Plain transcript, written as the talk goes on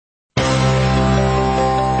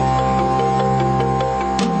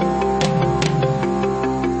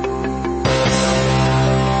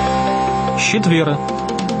Щит веры.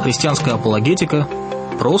 Христианская апологетика.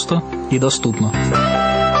 Просто и доступно.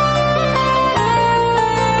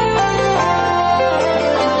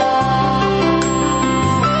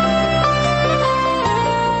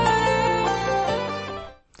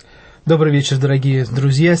 Добрый вечер, дорогие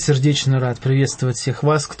друзья. Сердечно рад приветствовать всех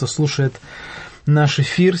вас, кто слушает наш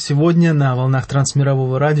эфир сегодня на волнах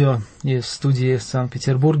Трансмирового радио из студии в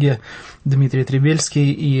Санкт-Петербурге. Дмитрий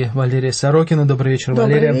Требельский и Валерия Сорокина. Добрый вечер,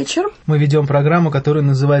 Валерия. Добрый вечер. Мы ведем программу, которая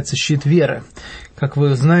называется «Щит веры». Как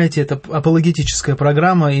вы знаете, это апологетическая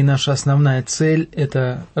программа, и наша основная цель –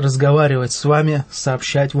 это разговаривать с вами,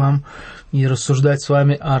 сообщать вам и рассуждать с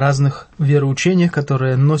вами о разных вероучениях,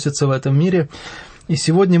 которые носятся в этом мире. И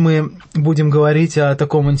сегодня мы будем говорить о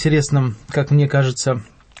таком интересном, как мне кажется,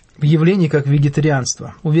 явлении, как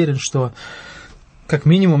вегетарианство. Уверен, что как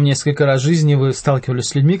минимум несколько раз в жизни вы сталкивались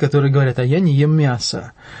с людьми, которые говорят: а я не ем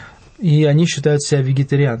мясо. И они считают себя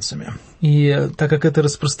вегетарианцами. И так как это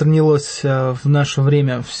распространилось в наше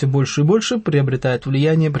время все больше и больше, приобретает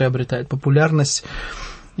влияние, приобретает популярность,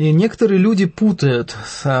 и некоторые люди путают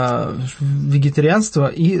вегетарианство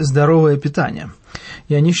и здоровое питание.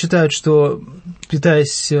 И они считают, что,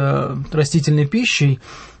 питаясь растительной пищей,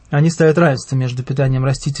 они ставят равенство между питанием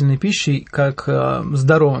растительной пищей как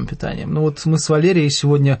здоровым питанием. Ну вот мы с Валерией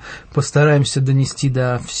сегодня постараемся донести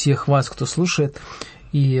до всех вас, кто слушает,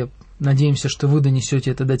 и надеемся, что вы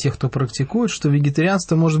донесете это до тех, кто практикует, что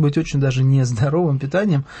вегетарианство может быть очень даже нездоровым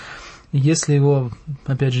питанием, если его,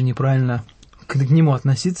 опять же, неправильно к нему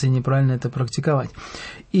относиться и неправильно это практиковать.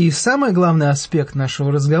 И самый главный аспект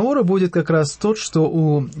нашего разговора будет как раз тот, что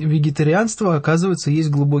у вегетарианства, оказывается, есть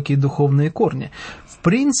глубокие духовные корни. В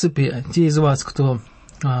принципе, те из вас, кто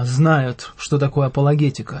знают, что такое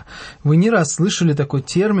апологетика, вы не раз слышали такой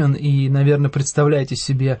термин и, наверное, представляете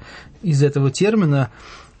себе из этого термина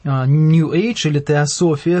New Age или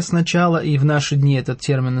теософия сначала, и в наши дни этот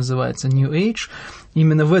термин называется New Age.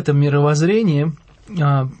 Именно в этом мировоззрении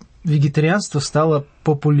вегетарианство стало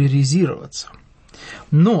популяризироваться.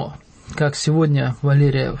 Но, как сегодня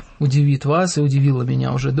Валерия удивит вас и удивила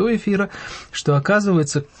меня уже до эфира, что,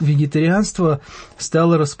 оказывается, вегетарианство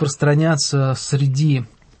стало распространяться среди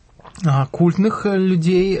культных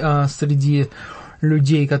людей, среди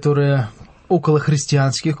людей, которые около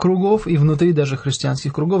христианских кругов и внутри даже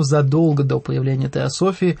христианских кругов задолго до появления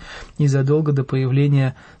теософии и задолго до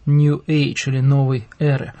появления New Age или новой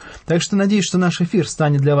эры. Так что надеюсь, что наш эфир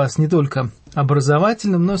станет для вас не только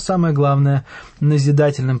образовательным, но самое главное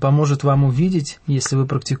назидательным, поможет вам увидеть, если вы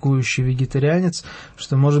практикующий вегетарианец,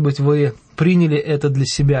 что, может быть, вы приняли это для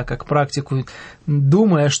себя как практику,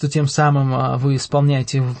 думая, что тем самым вы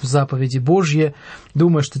исполняете заповеди Божьи,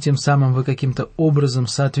 думая, что тем самым вы каким-то образом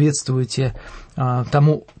соответствуете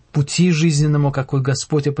тому пути жизненному, какой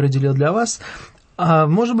Господь определил для вас. А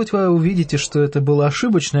может быть, вы увидите, что это было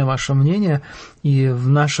ошибочное ваше мнение, и в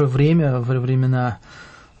наше время, во времена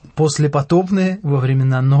послепотопные, во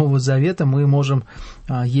времена Нового Завета, мы можем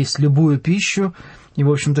есть любую пищу. И,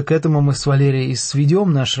 в общем-то, к этому мы с Валерией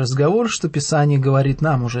сведем наш разговор, что Писание говорит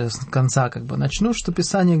нам, уже с конца начну, что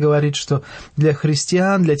Писание говорит, что для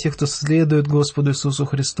христиан, для тех, кто следует Господу Иисусу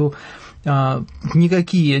Христу,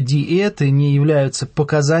 никакие диеты не являются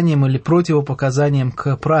показанием или противопоказанием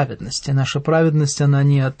к праведности. Наша праведность, она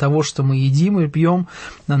не от того, что мы едим и пьем,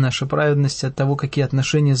 а наша праведность от того, какие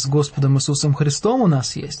отношения с Господом Иисусом Христом у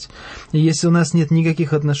нас есть. И если у нас нет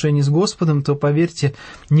никаких отношений с Господом, то, поверьте,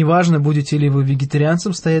 неважно, будете ли вы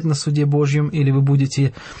вегетарианцем стоять на суде Божьем, или вы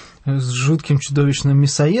будете с жутким чудовищным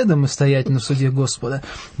мясоедом и стоять на суде Господа,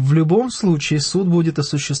 в любом случае суд будет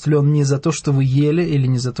осуществлен не за то, что вы ели, или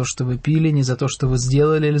не за то, что вы пили, не за то, что вы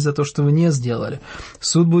сделали, или за то, что вы не сделали.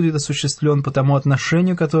 Суд будет осуществлен по тому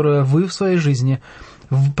отношению, которое вы в своей жизни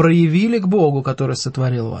проявили к Богу, который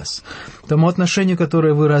сотворил вас. Тому отношению,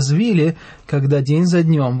 которое вы развили, когда день за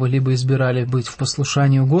днем вы либо избирали быть в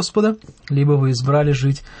послушании у Господа, либо вы избрали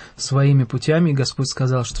жить своими путями, и Господь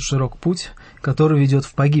сказал, что широк путь, который ведет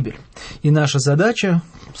в погибель. И наша задача,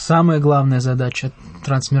 самая главная задача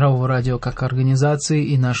Трансмирового радио как организации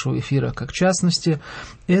и нашего эфира как частности,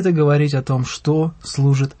 это говорить о том, что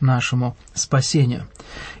служит нашему спасению.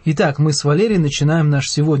 Итак, мы с Валерией начинаем наш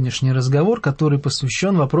сегодняшний разговор, который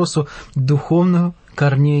посвящен вопросу духовных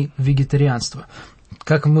корней вегетарианства.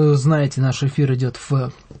 Как вы знаете, наш эфир идет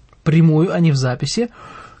в прямую, а не в записи.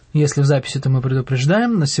 Если в записи, то мы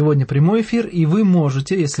предупреждаем. На сегодня прямой эфир, и вы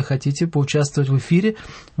можете, если хотите, поучаствовать в эфире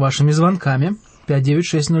вашими звонками.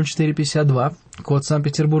 596-0452, код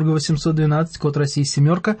Санкт-Петербурга 812, код России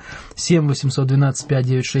 7,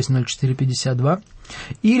 7-812-596-0452.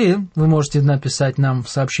 Или вы можете написать нам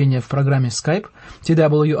сообщение в программе Skype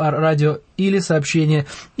TWR Radio или сообщение,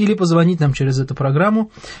 или позвонить нам через эту программу.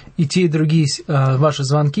 И те, и другие ваши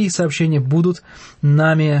звонки и сообщения будут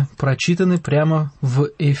нами прочитаны прямо в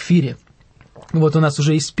эфире. Вот у нас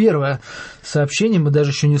уже есть первое сообщение, мы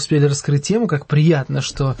даже еще не успели раскрыть тему, как приятно,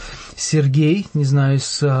 что Сергей, не знаю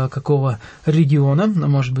из какого региона, но,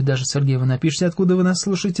 может быть, даже, Сергей, вы напишите, откуда вы нас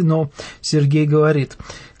слушаете, но Сергей говорит,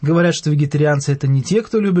 говорят, что вегетарианцы – это не те,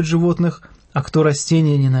 кто любит животных, а кто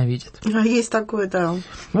растения ненавидит. Есть такое, да.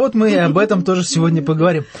 Вот мы и об этом тоже сегодня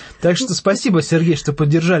поговорим. Так что спасибо, Сергей, что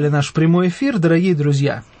поддержали наш прямой эфир, дорогие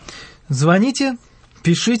друзья. Звоните,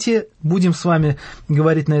 пишите, будем с вами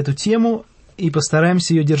говорить на эту тему, и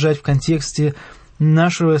постараемся ее держать в контексте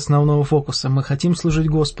нашего основного фокуса. Мы хотим служить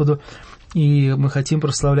Господу, и мы хотим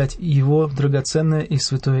прославлять Его драгоценное и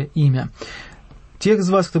святое имя. Тех из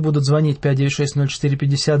вас, кто будут звонить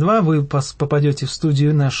 596-0452, вы попадете в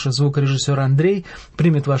студию, наш звукорежиссер Андрей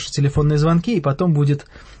примет ваши телефонные звонки и потом будет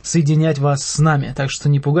соединять вас с нами. Так что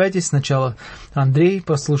не пугайтесь, сначала Андрей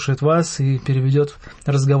послушает вас и переведет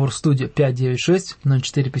разговор в студию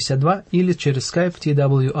 596-0452 или через Skype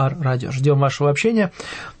TWR Radio. Ждем вашего общения.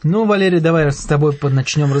 Ну, Валерий, давай с тобой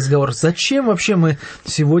начнем разговор. Зачем вообще мы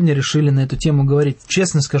сегодня решили на эту тему говорить?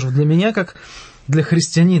 Честно скажу, для меня, как для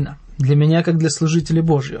христианина, для меня, как для служителя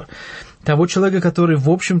Божьего, того человека, который, в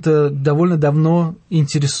общем-то, довольно давно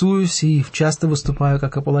интересуюсь и часто выступаю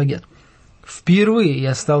как апологет. Впервые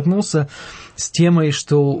я столкнулся с темой,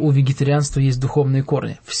 что у вегетарианства есть духовные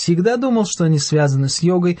корни. Всегда думал, что они связаны с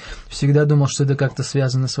йогой, всегда думал, что это как-то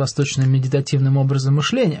связано с восточным медитативным образом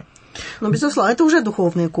мышления. Ну, безусловно, это уже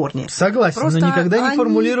духовные корни. Согласен, просто но никогда не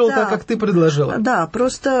формулировал так, как ты предложила. Да,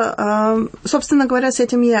 просто, собственно говоря, с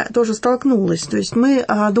этим я тоже столкнулась. То есть мы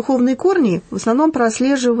духовные корни в основном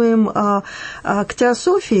прослеживаем к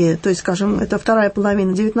теософии, то есть, скажем, это вторая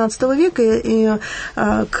половина XIX века, и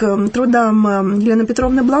к трудам Елены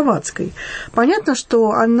Петровны Блаватской. Понятно,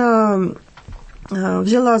 что она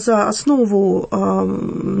взяла за основу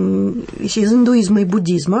из индуизма и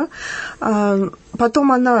буддизма.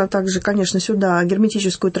 Потом она также, конечно, сюда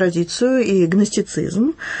герметическую традицию и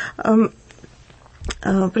гностицизм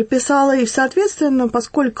приписала, и, соответственно,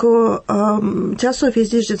 поскольку теософия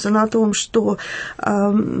здесь держится на том, что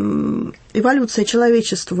эволюция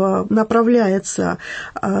человечества направляется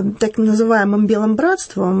так называемым белым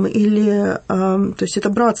братством, или, то есть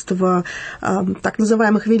это братство так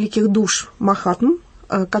называемых великих душ Махатм,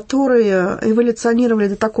 которые эволюционировали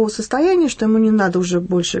до такого состояния, что ему не надо уже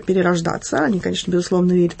больше перерождаться. Они, конечно,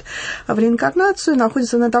 безусловно, верят в реинкарнацию,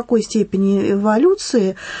 находятся на такой степени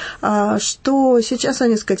эволюции, что сейчас,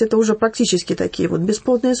 они сказать, это уже практически такие вот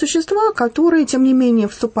бесплотные существа, которые, тем не менее,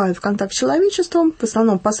 вступают в контакт с человечеством, в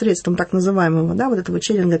основном посредством так называемого, да, вот этого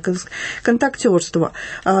челленга, контактерства,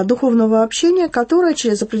 духовного общения, которое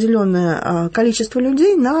через определенное количество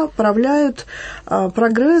людей направляют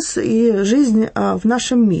прогресс и жизнь в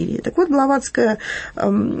нашем мире. Так вот, Блаватская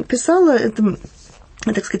писала это,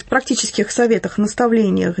 так сказать, в практических советах,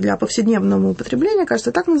 наставлениях для повседневного употребления,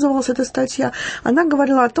 кажется, так называлась эта статья, она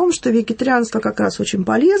говорила о том, что вегетарианство как раз очень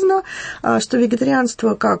полезно, что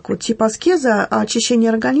вегетарианство как вот тип аскеза, очищение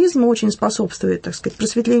организма очень способствует, так сказать,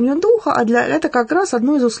 просветлению духа, а для это как раз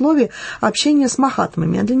одно из условий общения с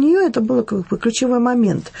махатмами. А для нее это был как бы ключевой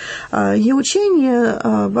момент. Ее учение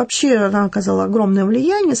вообще, она оказала огромное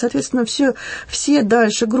влияние, соответственно, все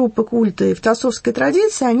дальше группы культа и в теософской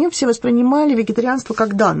традиции, они все воспринимали вегетарианство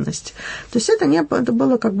как данность. То есть это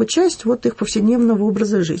было как бы часть вот их повседневного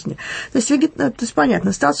образа жизни. То есть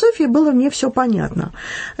понятно, с теософией было мне все понятно.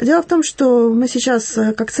 Дело в том, что мы сейчас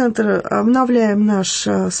как центр обновляем наш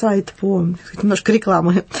сайт по, немножко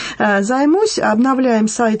рекламы займусь, обновляем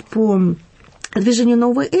сайт по движение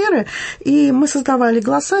новой эры, и мы создавали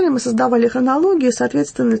глоссарий, мы создавали хронологию,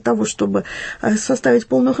 соответственно, для того, чтобы составить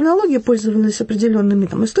полную хронологию, пользовались определенными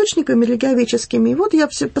там источниками религиоведческими, и вот я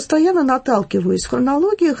постоянно наталкиваюсь в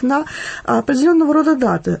хронологиях на определенного рода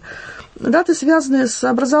даты. Даты, связанные с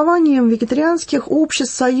образованием вегетарианских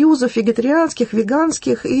обществ, союзов вегетарианских,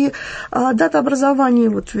 веганских, и дата образования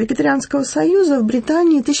вот вегетарианского союза в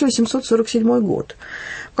Британии 1847 год.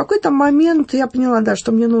 В какой-то момент я поняла, да,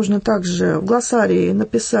 что мне нужно также в глоссарии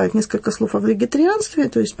написать несколько слов о вегетарианстве,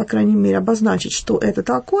 то есть, по крайней мере, обозначить, что это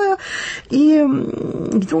такое. И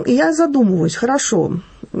я задумываюсь, хорошо,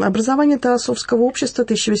 образование теософского общества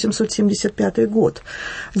 1875 год.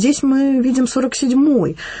 Здесь мы видим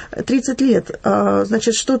 47-й, 30 лет.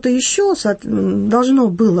 Значит, что-то еще должно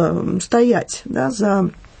было стоять, да, за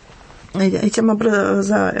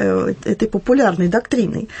этой популярной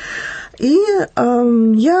доктриной. И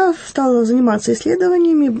я стала заниматься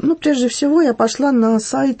исследованиями. Ну, прежде всего, я пошла на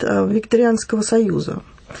сайт Вегетарианского союза.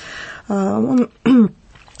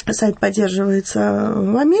 Сайт поддерживается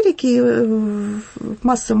в Америке,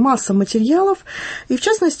 масса материалов, и, в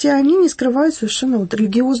частности, они не скрывают совершенно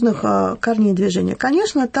религиозных корней движения.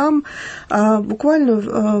 Конечно, там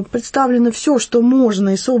буквально представлено все, что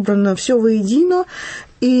можно, и собрано все воедино,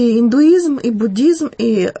 и индуизм, и буддизм,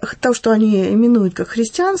 и то, что они именуют как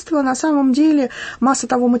христианство. На самом деле масса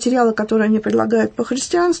того материала, который они предлагают по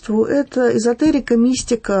христианству, это эзотерика,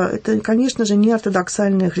 мистика, это, конечно же, не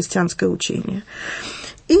ортодоксальное христианское учение.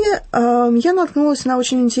 И я наткнулась на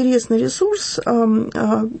очень интересный ресурс,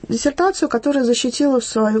 диссертацию, которую защитила в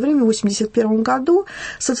свое время, в 1981 году,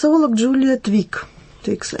 социолог Джулия Твикс.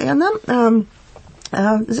 И она,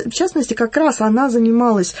 в частности, как раз она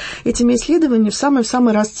занималась этими исследованиями в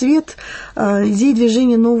самый расцвет идей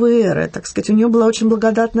движения новой эры, так сказать. У нее была очень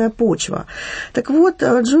благодатная почва. Так вот,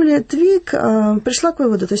 Джулия Твикс пришла к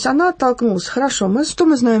выводу, то есть она оттолкнулась. Хорошо, что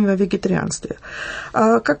мы знаем о вегетарианстве?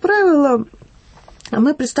 Как правило,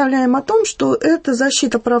 мы представляем о том, что это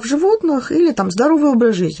защита прав животных или там здоровый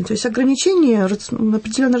образ жизни, то есть ограничение,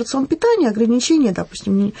 определенный рацион питания, ограничение,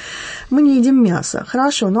 допустим, мы не едим мясо.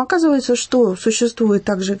 Хорошо, но оказывается, что существуют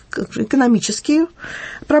также экономические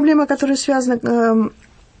проблемы, которые связаны,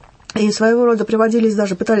 и своего рода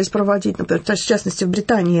пытались проводить, например, в частности, в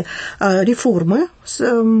Британии реформы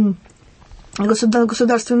на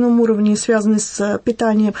государственном уровне, связанные с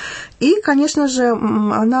питанием. И, конечно же,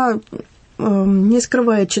 она не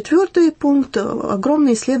скрывает четвертый пункт,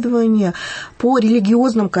 огромное исследование по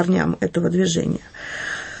религиозным корням этого движения.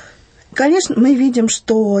 Конечно, мы видим,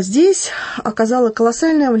 что здесь оказала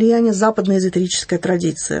колоссальное влияние западная эзотерическая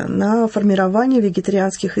традиция на формирование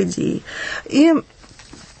вегетарианских идей. И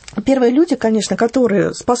первые люди, конечно,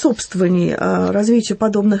 которые способствовали развитию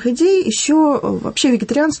подобных идей, еще вообще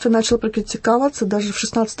вегетарианство начало практиковаться даже в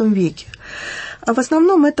XVI веке. А в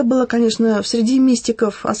основном это было, конечно, среди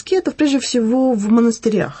мистиков, аскетов, прежде всего в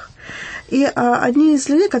монастырях. И одни из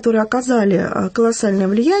людей, которые оказали колоссальное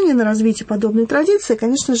влияние на развитие подобной традиции,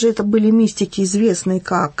 конечно же, это были мистики, известные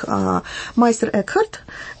как майстер Экхарт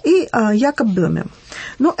и Якоб Бöhme.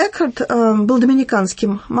 Но Экхарт был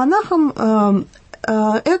доминиканским монахом.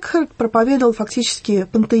 Экхарт проповедовал фактически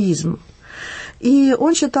пантеизм. И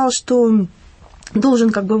он считал, что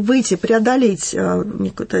должен выйти, преодолеть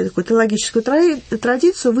какую-то теологическую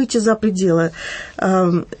традицию, выйти за пределы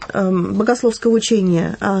богословского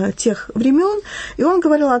учения тех времен. И он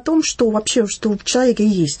говорил о том, что вообще, что в человеке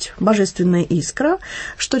есть божественная искра,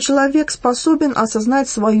 что человек способен осознать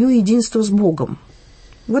свое единство с Богом.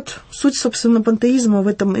 Вот суть, собственно, пантеизма в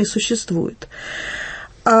этом и существует.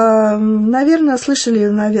 Наверное,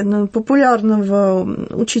 слышали, популярного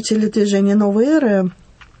учителя движения новой эры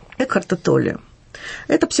Экхарта Толле.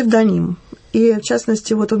 Это псевдоним. И, в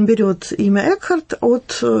частности, вот он берет имя Экхарт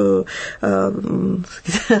от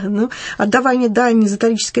отдавания дани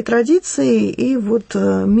эзотерической традиции и вот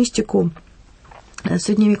мистику,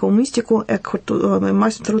 средневековую мистику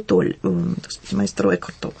мастеру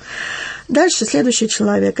Экхарту. Дальше, следующий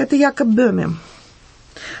человек, это Якоб Бöhme,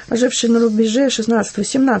 живший на рубеже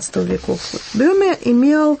 16-17 веков. Бöhme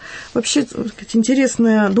имел вообще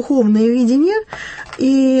интересное духовное видение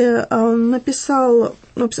и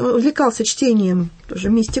увлекался чтением тоже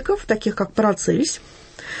мистиков, таких как Парацельс,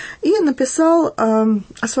 и написал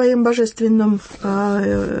о своем божественном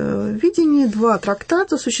видении 2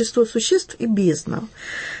 трактата «Существо существ» и «Бездна».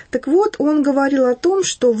 Так вот, он говорил о том,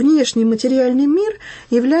 что внешний материальный мир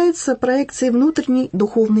является проекцией внутренней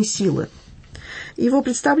духовной силы. В его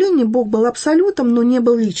представлении Бог был абсолютом, но не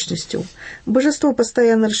был личностью. Божество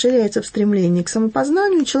постоянно расширяется в стремлении к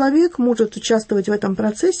самопознанию, и человек может участвовать в этом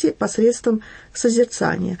процессе посредством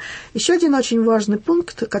созерцания. Еще один очень важный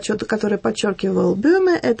пункт, который подчеркивал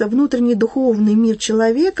Бöhme, это внутренний духовный мир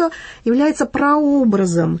человека является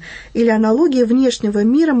прообразом или аналогией внешнего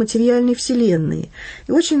мира материальной вселенной.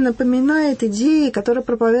 И очень напоминает идеи, которые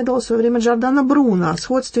проповедовал в свое время Джордано Бруно о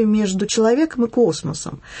сходстве между человеком и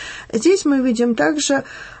космосом. Здесь мы видим также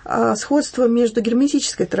сходство между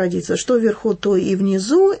герметической традицией, что вверху, то и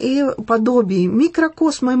внизу, и подобие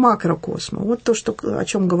микрокосма и макрокосма. Вот то, о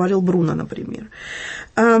чем говорил Бруно, например.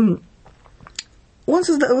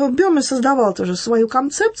 Бöhme создавал тоже свою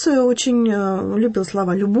концепцию, очень любил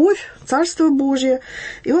слова «любовь», «царство Божие»,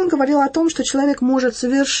 и он говорил о том, что человек может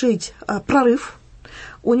совершить прорыв,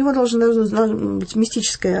 у него должно быть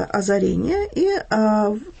мистическое озарение, и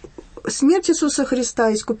смерть Иисуса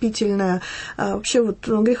Христа искупительная, вообще вот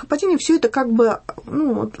грехопадение, все это как бы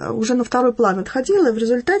уже на второй план отходило, и в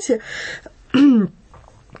результате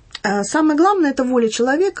самое главное – это воля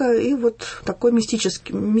человека и вот такой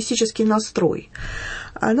мистический настрой.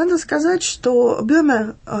 Надо сказать, что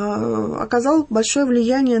Бöhme оказал большое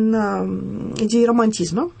влияние на идеи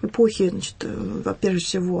романтизма, эпохи, значит, прежде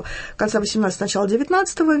всего, конца XVIII – начала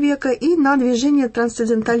XIX века, и на движение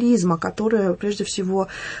трансцендентализма, которое, прежде всего,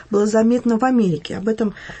 было заметно в Америке. Об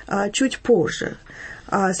этом чуть позже.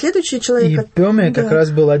 А следующий человек... И Бöhme как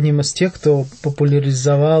раз был одним из тех, кто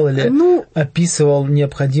популяризовал или описывал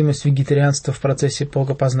необходимость вегетарианства в процессе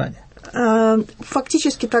богопознания.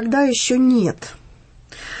 Фактически тогда еще нет.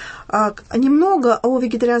 Немного о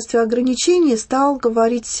вегетарианстве ограничений стал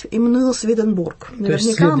говорить Иммануил Сведенборг.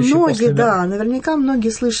 Наверняка многие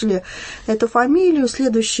слышали эту фамилию.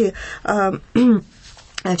 Следующий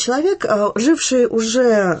человек, живший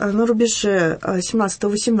уже на рубеже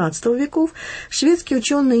 17-18 веков, шведский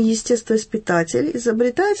ученый, естествоиспытатель,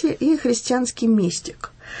 изобретатель и христианский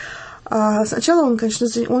мистик. Сначала он, конечно,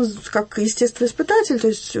 как естествоиспытатель, то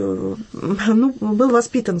есть был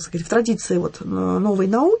воспитан, так сказать, в традиции вот новой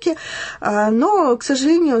науки, но, к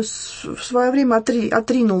сожалению, в свое время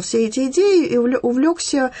отринул все эти идеи и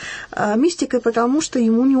увлекся мистикой, потому что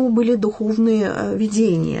у него были духовные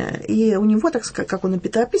видения, и у него, так сказать, как он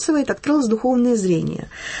это описывает, открылось духовное зрение.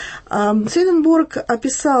 Сведенборг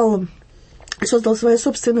создал свое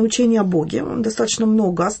собственное учение о Боге. Он достаточно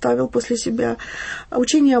много оставил после себя.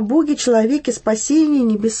 Учение о Боге, человеке, спасении,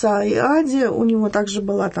 небеса и аде. У него также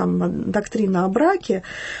была там доктрина о браке.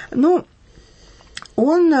 Но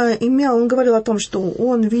он говорил о том, что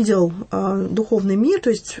он видел духовный мир,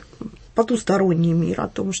 то есть потусторонний мир, о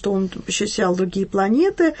том, что он посещал другие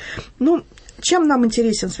планеты. Чем нам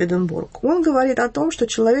интересен Сведенборг? Он говорит о том, что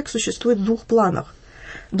человек существует в двух планах: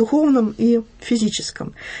 духовном и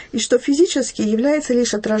физическом, и что физический является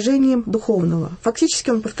лишь отражением духовного. Фактически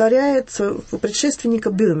он повторяет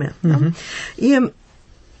предшественника Бöhme. Mm-hmm. И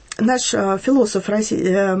наш философ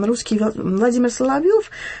русский Владимир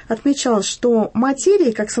Соловьев отмечал, что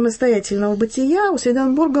материи, как самостоятельного бытия, у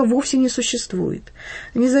Сведенборга вовсе не существует.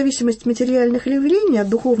 Независимость материальных явлений от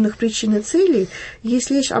духовных причин и целей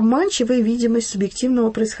есть лишь обманчивая видимость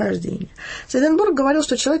субъективного происхождения. Сведенборг говорил,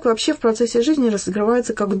 что человек вообще в процессе жизни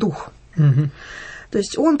раскрывается как дух. Mm-hmm. То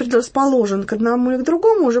есть он предрасположен к одному или к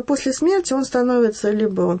другому, уже после смерти он становится,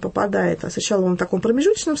 либо он попадает, сначала он в таком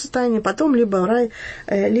промежуточном состоянии, потом либо рай,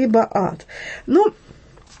 либо ад.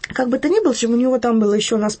 Как бы то ни было, чем у него там было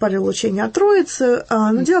еще, он оспаривал учение о Троице,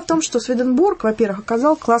 но дело в том, что Сведенборг, во-первых,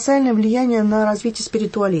 оказал колоссальное влияние на развитие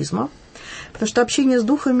спиритуализма, потому что общение с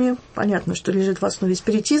духами, понятно, что лежит в основе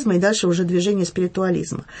спиритизма, и дальше уже движение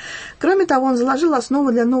спиритуализма. Кроме того, он заложил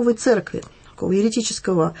основу для новой церкви,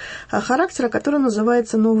 еретического характера, который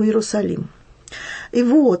называется Новый Иерусалим. И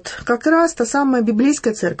вот, как раз та самая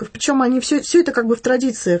библейская церковь, причем они все это как бы в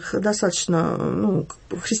традициях достаточно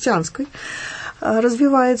христианской,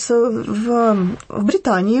 развивается в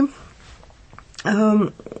Британии.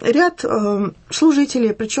 Ряд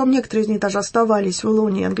служителей, причем некоторые из них даже оставались в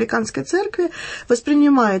лоне англиканской церкви,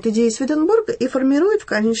 воспринимают идеи Сведенборга и формируют в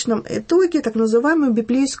конечном итоге так называемую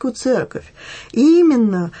библейскую церковь. И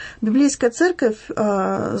именно библейская церковь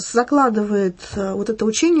закладывает вот это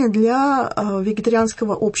учение для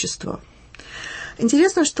вегетарианского общества.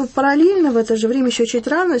 Интересно, что параллельно в это же время, еще чуть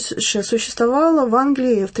раньше, существовала в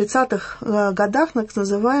Англии в 30-х годах так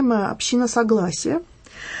называемая община согласия,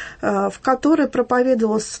 в которой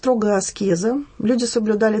проповедовалась строгая аскеза, люди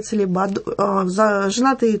соблюдали целибат,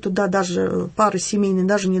 женатые туда даже, пары семейные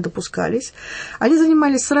даже не допускались, они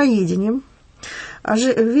занимались сыроедением,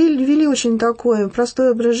 вели очень такой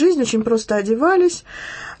простой образ жизни, очень просто одевались,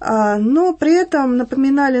 но при этом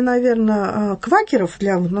напоминали, наверное, квакеров,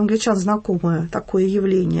 для англичан знакомое такое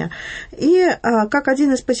явление. И как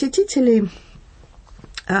один из посетителей,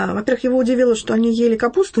 во-первых, его удивило, что они ели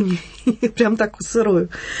капусту прям так сырую.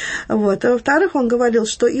 Вот. А во-вторых, он говорил,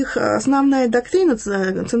 что их основная доктрина,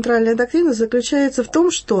 центральная доктрина заключается в том,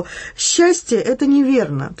 что счастье – это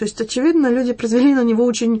неверно. То есть, очевидно, люди произвели на него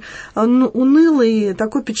очень унылое,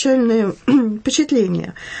 такое печальное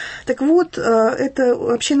впечатление. Так вот, эта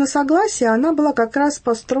община согласия, она была как раз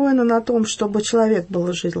построена на том, чтобы человек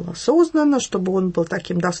жил осознанно, чтобы он был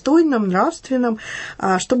таким достойным, нравственным,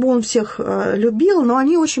 чтобы он всех любил, но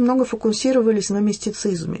они очень много фокусировались на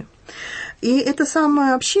мистицизме. И эта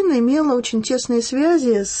самая община имела очень тесные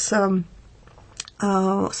связи с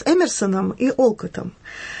Эмерсоном и Олкоттом.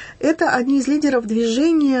 Это одни из лидеров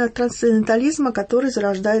движения трансцендентализма, который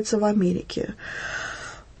зарождается в Америке.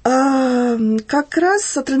 Как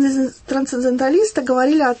раз трансценденталисты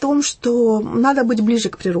говорили о том, что надо быть ближе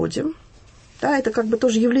к природе. Да, это как бы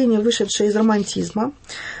тоже явление, вышедшее из романтизма.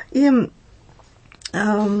 И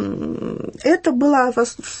это была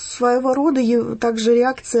своего рода также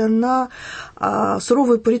реакция на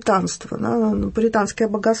суровое пуританство, на пуританское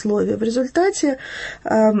богословие. В результате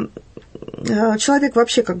человек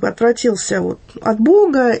вообще как бы отвратился от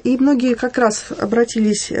Бога, и многие как раз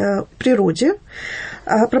обратились к природе,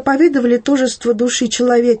 проповедовали тожество души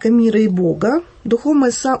человека, мира и Бога,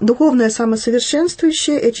 духовное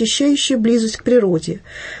самосовершенствующее и очищающее близость к природе,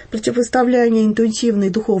 противоставляние интуитивный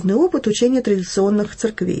духовный опыт учения традиционных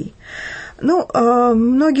церквей.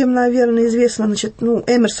 Многим, наверное, известно,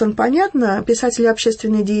 Эмерсон, понятно, писатель и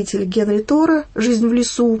общественный деятель Генри Тора «Жизнь в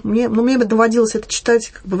лесу». Мне доводилось это читать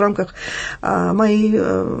как бы в рамках моей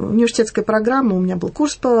университетской программы. У меня был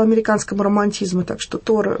курс по американскому романтизму, так что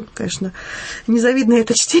Тора, конечно, незавидное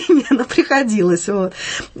это чтение, но приходилось.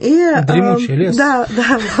 Дремучий лес. Да,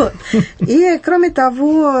 вот. И, кроме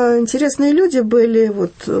того, интересные люди были,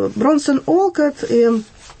 Бронсон Олкотт и...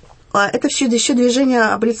 Это все еще движение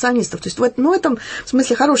аболиционистов. То есть в этом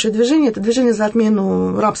смысле хорошее движение, это движение за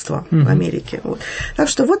отмену рабства в Америке. Так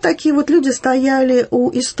что такие люди стояли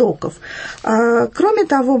у истоков. Кроме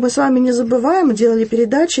того, мы с вами не забываем, делали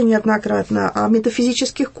передачи неоднократно о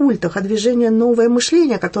метафизических культах, о движении «Новое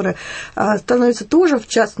мышление», которое становится тоже, в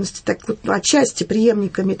частности, отчасти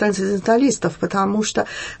преемниками трансценденталистов, потому что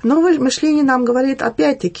новое мышление нам говорит,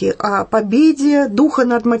 опять-таки, о победе духа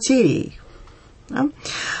над материей.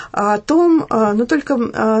 О том, но только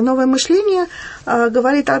новое мышление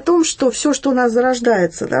говорит о том, что все, что у нас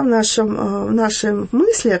зарождается, в наших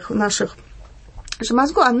мыслях, в нашем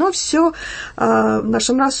мозгу, оно все в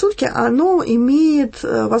нашем рассудке, оно имеет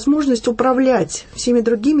возможность управлять всеми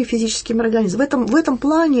другими физическими организмами. В этом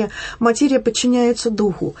плане материя подчиняется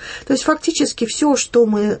духу. То есть фактически все, что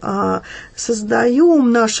мы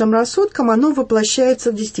создаем нашим рассудком, оно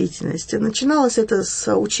воплощается в действительности. Начиналось это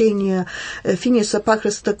с учения Финиса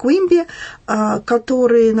Пахреста Куимби,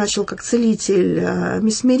 который начал как целитель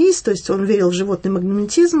месмерист, то есть он верил в животный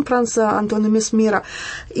магнетизм Франца Антона Месмера,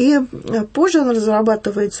 и позже он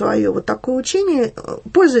разрабатывает свое такое учение,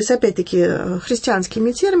 пользуясь, опять-таки,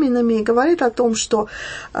 христианскими терминами, и говорит о том, что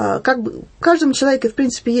как бы в каждом человеке, в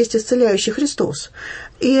принципе, есть исцеляющий Христос.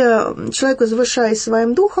 И человек, возвышаясь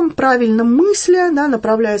своим духом, правильно мысля,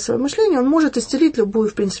 направляя свое мышление, он может исцелить любую,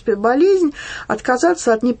 в принципе, болезнь,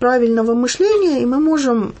 отказаться от неправильного мышления, и мы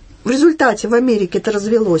можем... В результате в Америке это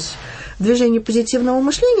развелось движение позитивного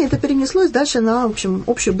мышления, это перенеслось дальше на, в общем,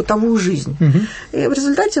 общую бытовую жизнь. И в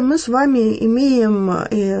результате мы с вами имеем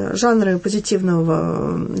и жанры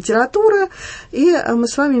позитивного литературы, и мы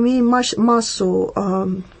с вами имеем массу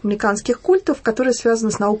американских культов, которые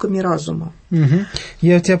связаны с науками разума.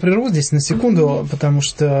 Я тебя прерву здесь на секунду, потому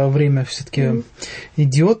что время все-таки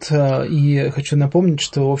идет, и хочу напомнить,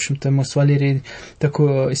 что, в общем-то, мы с Валерией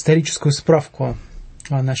такую историческую справку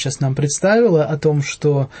она сейчас нам представила о том,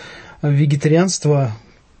 что вегетарианство,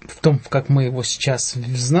 в том, как мы его сейчас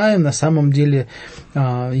знаем, на самом деле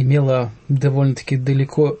имело довольно-таки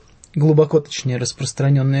глубоко, точнее,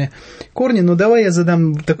 распространенные корни. Но давай я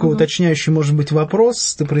задам такой уточняющий, может быть,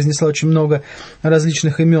 вопрос. Ты произнесла очень много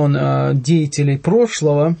различных имен деятелей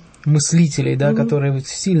прошлого, мыслителей, да, которые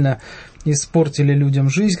сильно испортили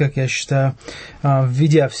людям жизнь, как я считаю,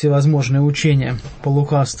 введя всевозможные учения по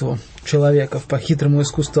лукавству человеков, по хитрому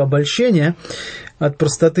искусству обольщения. От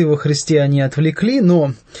простоты во Христе они отвлекли,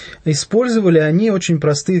 но использовали они очень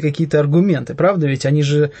простые какие-то аргументы. Правда, ведь они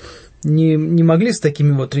же не могли с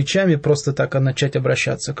такими речами просто так начать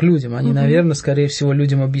обращаться к людям. Они, наверное, скорее всего,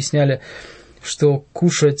 людям объясняли, что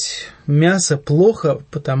кушать мясо плохо,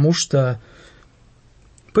 потому что...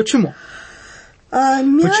 Почему?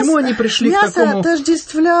 Почему они пришли к такому... Мясо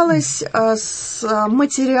отождествлялось с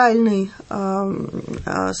материальной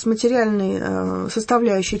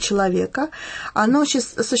составляющей человека. Оно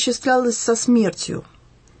осуществлялось со смертью.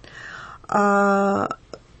 Более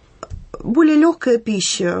легкая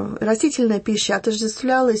пища, растительная пища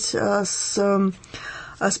отождествлялась с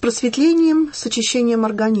просветлением, с очищением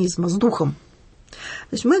организма, с духом.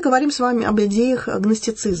 То есть мы говорим с вами об идеях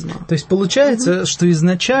гностицизма. То есть получается, что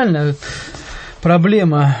изначально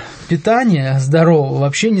проблема питания здорового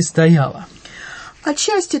вообще не стояла.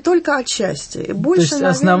 Отчасти, только отчасти. Больше, то есть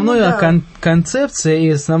основная концепция и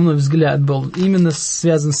основной взгляд был именно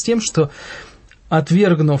связан с тем, что,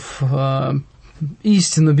 отвергнув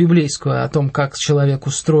истину библейскую о том, как человек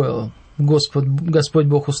устроил, Господь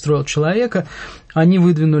Бог устроил человека, они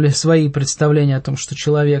выдвинули свои представления о том, что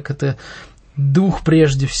человек – это дух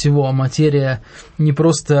прежде всего, а материя не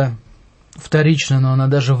просто вторична, но она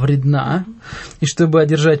даже вредна. И чтобы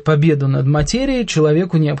одержать победу над материей,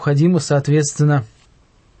 человеку необходимо, соответственно,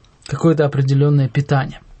 какое-то определенное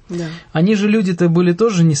питание. Да. Они же, люди-то, были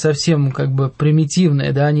тоже не совсем как бы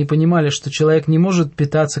примитивные, да, они понимали, что человек не может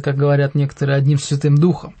питаться, как говорят некоторые, одним Святым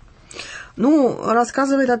Духом. Ну,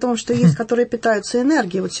 рассказывает о том, что есть, которые питаются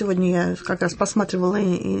энергией. Вот сегодня я как раз посматривала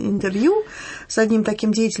интервью с одним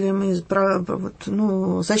таким деятелем,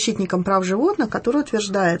 защитником прав животных, который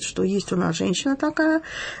утверждает, что есть у нас женщина такая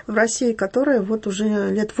в России, которая вот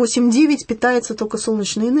уже лет 8-9 питается только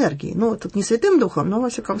солнечной энергией. Ну, тут не Святым Духом, но, во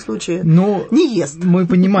всяком случае, не ест. Мы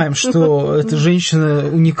понимаем, что эта женщина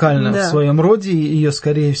уникальна в своем роде, ее,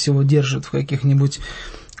 скорее всего, держат в каких-нибудь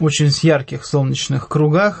очень ярких солнечных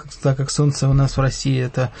кругах, так как солнце у нас в России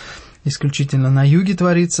это исключительно на юге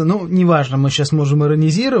творится. Ну, неважно, мы сейчас можем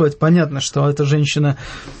иронизировать. Понятно, что эта женщина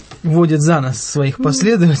водит за нос своих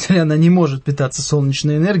последователей, она не может питаться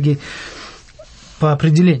солнечной энергией по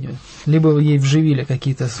определению. Либо ей вживили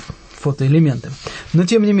какие-то фотоэлементы. Но,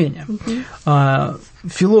 тем не менее,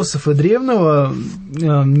 философы древнего,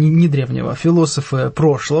 не древнего, философы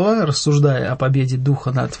прошлого, рассуждая о победе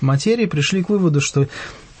духа над материей, пришли к выводу, что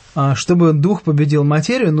чтобы дух победил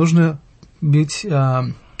материю, нужно быть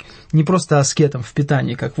не просто аскетом в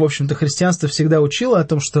питании, как, в общем-то, христианство всегда учило о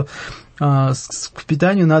том, что к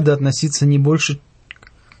питанию надо относиться не больше,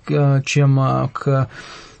 чем к...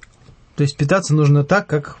 То есть питаться нужно так,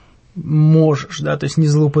 как можешь, да, то есть не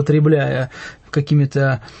злоупотребляя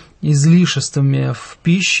какими-то излишествами в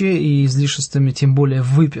пище и излишествами, тем более,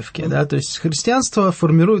 в выпивке, да, то есть христианство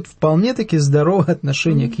формирует вполне-таки здоровое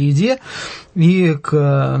отношение к еде и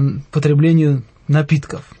к потреблению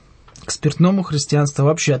напитков. К спиртному христианство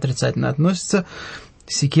вообще отрицательно относится.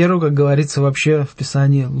 Секеру, как говорится, вообще в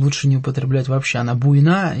Писании лучше не употреблять вообще. Она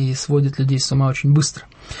буйна и сводит людей с ума очень быстро.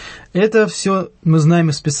 Это все мы знаем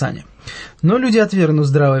из Писания. Но люди, отвергнув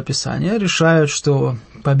здравое Писание, решают, что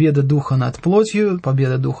победа духа над плотью,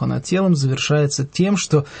 победа духа над телом завершается тем,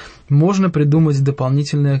 что можно придумать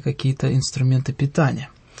дополнительные какие-то инструменты питания.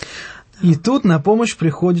 И тут на помощь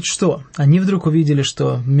приходит что? Они вдруг увидели,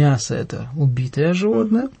 что мясо – это убитое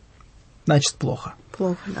животное, значит, плохо.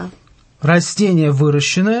 Плохо, да. Растение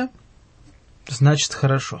выращенное, значит,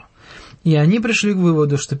 хорошо. И они пришли к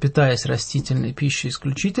выводу, что, питаясь растительной пищей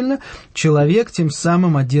исключительно, человек тем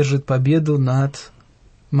самым одержит победу над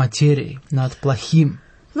материей, над плохим.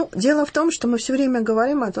 Ну, дело в том, что мы все время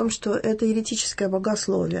говорим о том, что это еретическое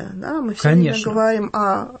богословие. Да? Мы все время говорим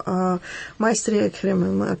о майстре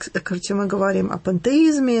Экхарте, мы говорим о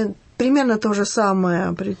пантеизме. Примерно то же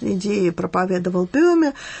самое идеи проповедовал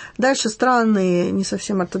Бöhme. Дальше странные, не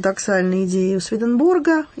совсем ортодоксальные идеи у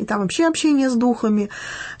Сведенборга, и там вообще общение с духами.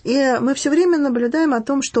 И мы все время наблюдаем о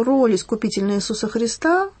том, что роль искупительной Иисуса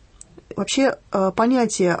Христа, вообще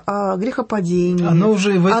понятие о грехопадении, оно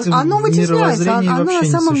уже в этом вытесняется, оно на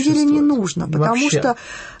самом деле не нужно,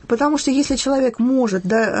 потому что если человек может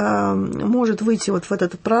выйти вот в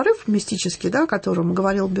этот прорыв мистический, да, о котором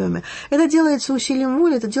говорил Бöhme, это делается усилием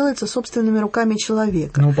воли, это делается собственными руками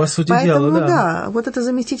человека. Ну, по сути дела, да, вот эта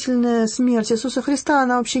заместительная смерть Иисуса Христа,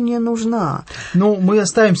 она вообще не нужна. Ну, мы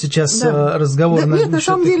оставим сейчас разговор на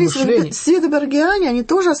самом деле, сведобергиане, они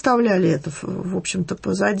тоже оставляли это, в общем-то,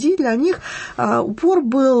 позади. Для них упор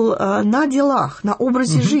был на делах, на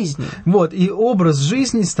образе жизни. Вот, и образ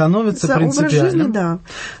жизни становится принципиальным. Образ жизни, да.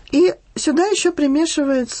 И сюда еще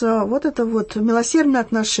примешивается вот это вот милосердное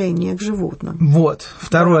отношение к животным. Вот,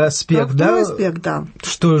 второй аспект, да? Второй аспект, да.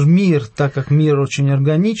 Что мир, так как мир очень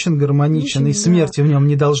органичен, гармоничен, и смерти в нем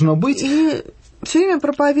не должно быть. И все время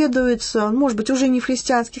проповедуется, может быть, уже не в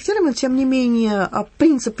христианских терминах, тем не менее,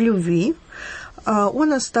 принцип любви.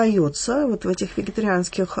 Он остается, вот в этих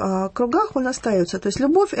вегетарианских кругах он остается. То есть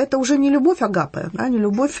любовь – это уже не любовь агапе, да, не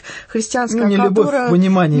любовь христианская, не любовь в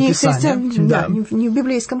понимании Писания. Не в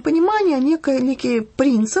библейском понимании, а некий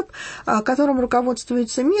принцип, которым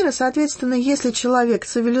руководствуется мир. И, соответственно, если человек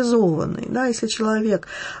цивилизованный, да, если человек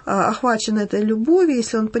охвачен этой любовью,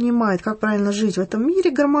 если он понимает, как правильно жить в этом мире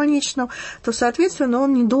гармонично, то, соответственно,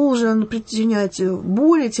 он не должен причинять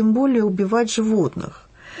боли, тем более убивать животных.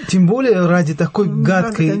 Тем более ради такой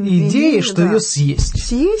гадкой идеи, что ее съесть.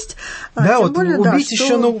 Съесть. Да, вот более, убить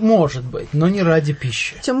еще, может быть, но не ради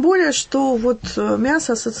пищи. Тем более, что вот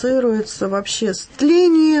мясо ассоциируется вообще с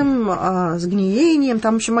тлением, с гниением.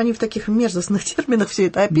 Там, в общем, они в таких мерзостных терминах все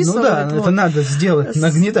это описывают. Ну да, это надо сделать,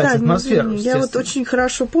 нагнетать атмосферу. Я вот очень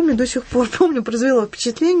хорошо помню, до сих пор помню, произвело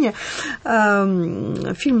впечатление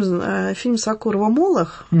фильм Сокурова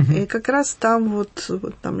 «Молох», и как раз там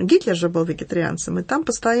там Гитлер же был вегетарианцем, и там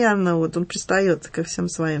постоянно он пристает ко всем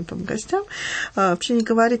своим там гостям, вообще не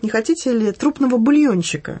говорит, не хотите ли трупного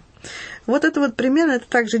бульончика? Вот это вот примерно это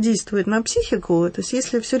также действует на психику. То есть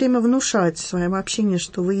если все время внушать в своем общении,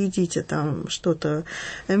 что вы едите там что-то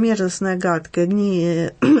мерзостное,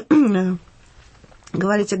 гадкое,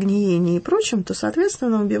 говорить о гниении и прочем, то,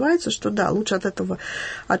 соответственно, убивается, что да, лучше от этого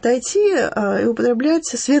отойти и употреблять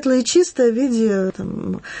светлое и чистое в виде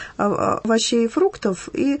там, овощей и фруктов.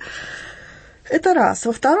 И это раз.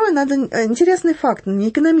 Во-вторых, интересный факт, не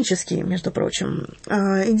экономический, между прочим.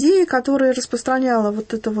 Идеи, которые распространяла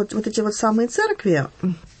вот эти вот самые церкви,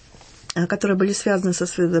 которые были связаны со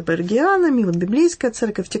святопергианами, вот библейская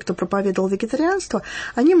церковь, те, кто проповедовал вегетарианство,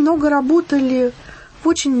 они много работали в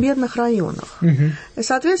очень бедных районах. И,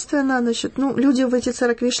 соответственно, значит, люди в эти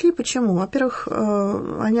церкви шли. Почему? Во-первых,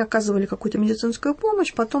 они оказывали какую-то медицинскую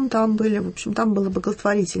помощь, потом там было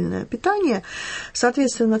благотворительное питание.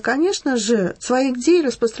 Соответственно, конечно же, своих идей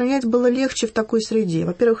распространять было легче в такой среде.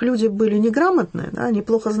 Во-первых, люди были неграмотные, да, они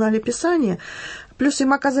плохо знали Писание, плюс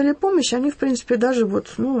им оказали помощь, они, в принципе, даже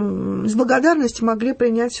с благодарностью могли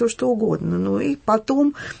принять все, что угодно. И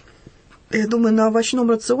потом, я думаю, на овощном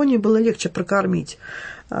рационе было легче прокормить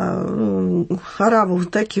ораву вот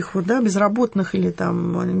таких вот, да, безработных или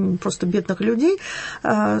там просто бедных людей.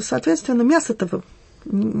 Соответственно, мясо-то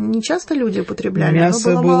не часто люди употребляли,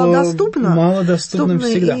 мясо оно было малодоступно. Малодоступно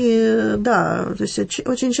всегда. И, да, то есть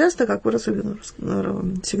очень часто, как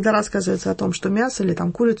всегда рассказывается о том, что мясо или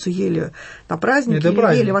там курицу ели на праздники,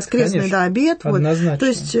 или ели воскресный обед. Однозначно. Вот. То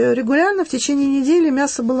есть регулярно в течение недели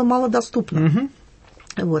мясо было малодоступно.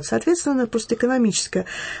 Вот, соответственно, просто экономическая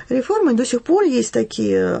реформа. И до сих пор есть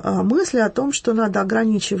такие мысли о том, что надо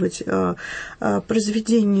ограничивать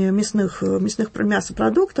произведение мясных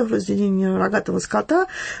мясопродуктов, произведение рогатого скота,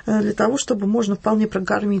 для того, чтобы можно вполне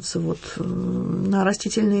прокормиться на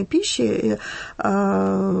растительные пищи. И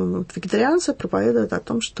вегетарианцы проповедуют о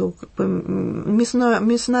том, что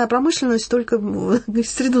мясная промышленность только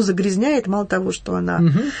среду загрязняет, мало того, что она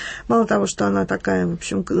такая, в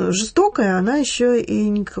общем, жестокая, она еще и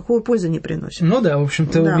никакой пользы не приносит. Ну да, в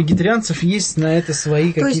общем-то, у вегетарианцев есть на это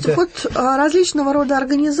свои какие-то... То есть вот различного рода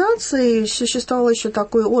организации, существовал еще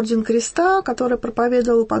такой орден Креста, который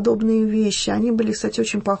проповедовал подобные вещи. Они были, кстати,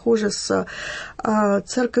 очень похожи с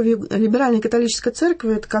церковью, либеральной католической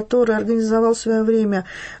церковью, которую организовал в свое время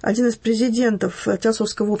один из президентов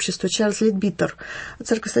Теософского общества Чарльз Литбитер.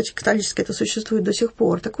 Церковь, кстати, католическая, это существует до сих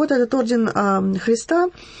пор. Так вот, этот орден Христа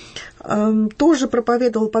тоже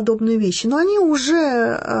проповедовал подобные вещи, но они уже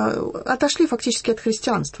отошли фактически от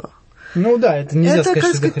христианства. Ну да, это нельзя сказать, что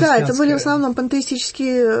это христианское. Да, это были в основном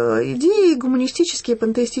пантеистические идеи, гуманистические,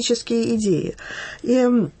 пантеистические идеи. И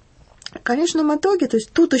в конечном итоге, то есть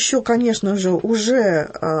тут еще, конечно же, уже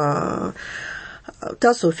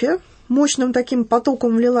теософия мощным таким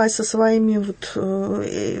потоком влилась со своими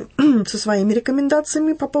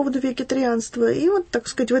рекомендациями по поводу вегетарианства. И вот, так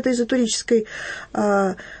сказать, в этой эзотерической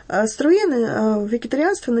струе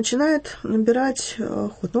вегетарианство начинает набирать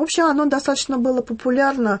ход. Но вообще оно достаточно было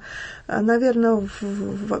популярно, наверное,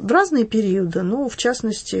 в разные периоды, но в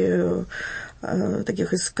частности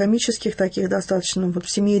таких из комических, таких достаточно, вот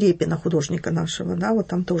в семье Репина, художника нашего, да, вот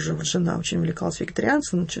там тоже вот жена очень увлекалась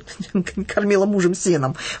вегетарианством, кормила мужем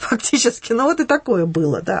сеном фактически, но вот и такое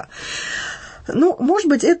было, да. Ну, может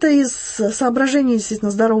быть, это из соображений,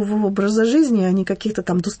 действительно, здорового образа жизни, а не каких-то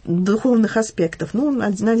там духовных аспектов. Ну,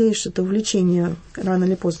 надеюсь, что это увлечение рано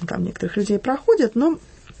или поздно там некоторых людей проходит, но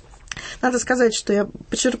надо сказать, что я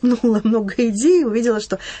почерпнула много идей, увидела,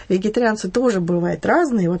 что вегетарианцы тоже бывают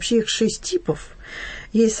разные, вообще их 6 типов.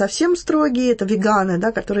 Есть совсем строгие, это веганы,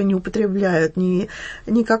 да, которые не употребляют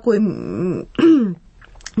никакой,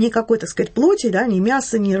 так сказать, плоти, да, ни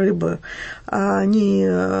мяса, ни рыбы, ни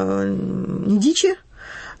дичи,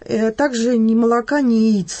 также ни молока, ни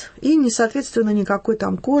яиц, и, соответственно, никакой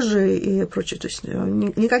там кожи и прочее, то есть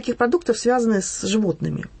никаких продуктов, связанных с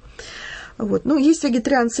животными. Вот. Ну, есть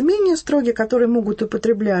вегетарианцы менее строгие, которые могут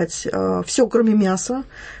употреблять все, кроме мяса.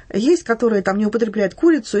 Есть, которые там не употребляют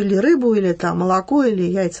курицу или рыбу, или там молоко, или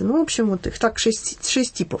яйца. Ну, в общем, вот их так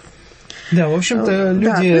 6 типов. Да, в общем-то, люди...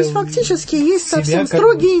 Да, то есть, фактически, есть совсем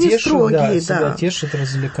строгие и не строгие. Да, себя тешат,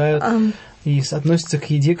 развлекают. И относятся к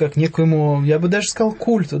еде как к некоему, я бы даже сказал,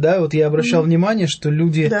 культу, да, вот я обращал внимание, что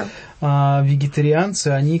люди, вегетарианцы,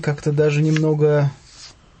 они как-то даже немного,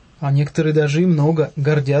 а некоторые даже и много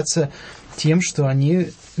гордятся тем, что они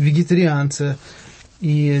вегетарианцы,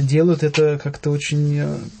 и делают это как-то очень,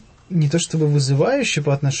 не то чтобы вызывающе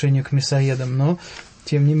по отношению к мясоедам, но,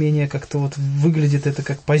 тем не менее, как-то вот выглядит это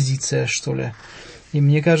как позиция, что ли. И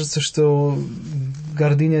мне кажется, что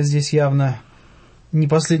гордыня здесь явно не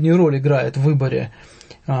последнюю роль играет в выборе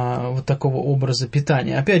вот такого образа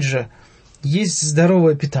питания. Опять же, есть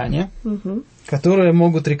здоровое питание, которое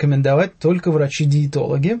могут рекомендовать только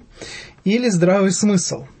врачи-диетологи, или здравый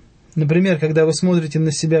смысл. Например, когда вы смотрите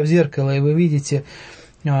на себя в зеркало, и вы видите,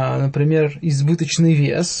 например, избыточный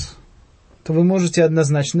вес, то вы можете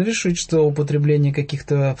однозначно решить, что употребление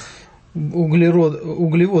каких-то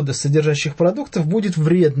углеводосодержащих продуктов будет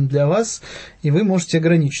вредно для вас, и вы можете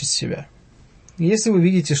ограничить себя. Если вы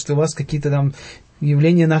видите, что у вас какие-то там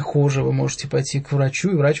явления на коже, вы можете пойти к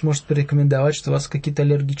врачу, и врач может порекомендовать, что у вас какие-то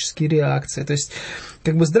аллергические реакции. То есть,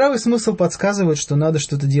 здравый смысл подсказывает, что надо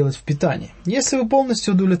что-то делать в питании. Если вы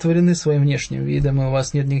полностью удовлетворены своим внешним видом, и у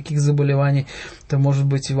вас нет никаких заболеваний, то, может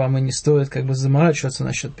быть, вам и не стоит заморачиваться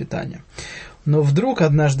насчет питания. Но вдруг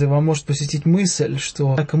однажды вам может посетить мысль,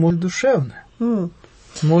 что это может быть душевно.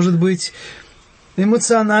 Может быть,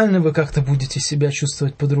 эмоционально вы как-то будете себя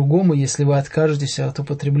чувствовать по-другому, если вы откажетесь от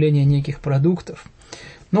употребления неких продуктов.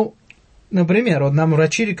 Например, нам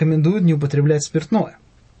врачи рекомендуют не употреблять спиртное.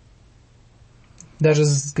 Даже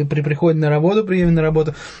при приходе на работу, приеме на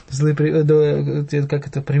работу,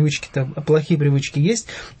 привычки-то, плохие привычки есть,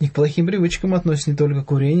 и к плохим привычкам относятся не только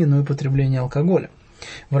курение, но и употребление алкоголя.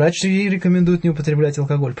 Врачи рекомендуют не употреблять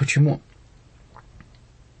алкоголь. Почему?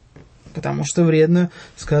 Потому что вредно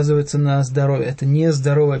сказывается на здоровье. Это не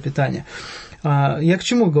здоровое питание. Я к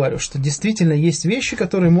чему говорю? Что действительно есть вещи,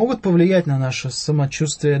 которые могут повлиять на наше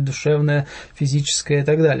самочувствие душевное, физическое и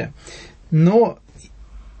так далее. Но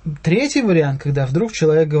третий вариант, когда вдруг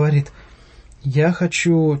человек говорит: я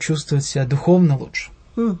хочу чувствовать себя духовно лучше.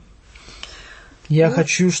 Я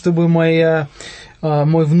хочу, чтобы мой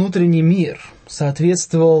внутренний мир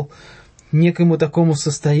соответствовал некому такому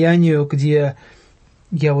состоянию, где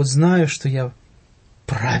я знаю, что я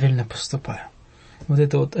правильно поступаю.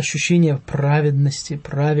 Это ощущение праведности,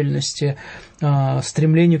 правильности,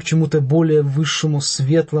 стремление к чему-то более высшему,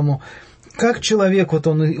 светлому. Как человек,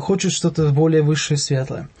 он хочет что-то более высшее,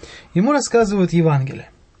 светлое. Ему рассказывают Евангелие,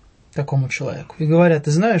 такому человеку. И говорят: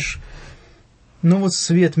 ты знаешь,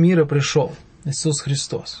 свет мира пришел, Иисус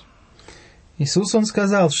Христос. Иисус, Он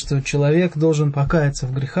сказал, что человек должен покаяться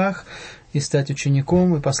в грехах и стать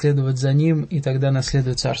учеником, и последовать за Ним, и тогда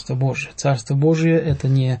наследует Царство Божие. Царство Божие – это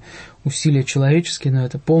не усилия человеческие, но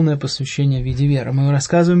это полное посвящение в виде веры. Мы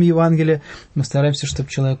рассказываем Евангелие, мы стараемся,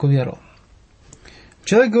 чтобы человек уверовал.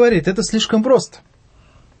 Человек говорит: это слишком просто,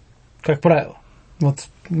 как правило.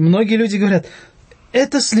 Многие люди говорят: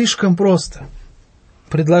 это слишком просто,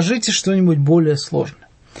 предложите что-нибудь более сложное.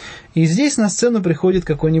 И здесь на сцену приходит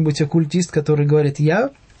какой-нибудь оккультист, который говорит: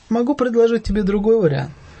 я могу предложить тебе другой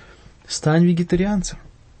вариант. Стань вегетарианцем.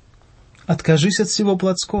 Откажись от всего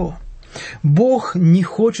плотского. Бог не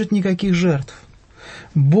хочет никаких жертв.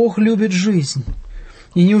 Бог любит жизнь.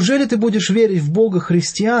 И неужели ты будешь верить в Бога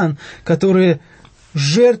христиан, которые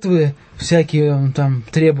жертвы всякие Он там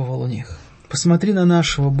требовал у них? Посмотри на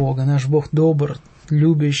нашего Бога. Наш Бог добр,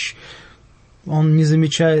 любящий. Он не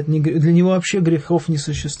замечает, для Него вообще грехов не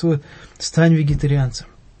существует. Стань вегетарианцем.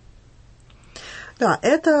 Да,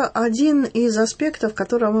 это один из аспектов,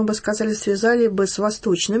 которые, мы бы сказали, связали бы с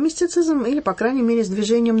восточным мистицизмом или, по крайней мере, с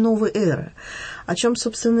движением новой эры. О чем,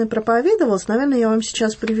 собственно, и проповедовалось. Наверное, я вам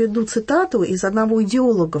сейчас приведу цитату из одного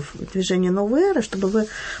идеологов движения новой эры, чтобы вы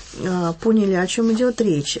поняли, о чем идет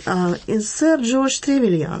речь. Сэр Джордж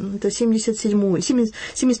Тревельян, это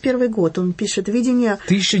 71 год, он пишет «Видение...»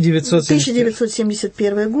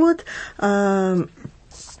 1971 год,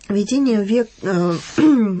 «Видение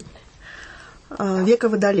века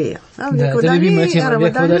Водолея». Век Водолея, эра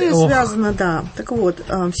Водолея связана, да. Так вот, в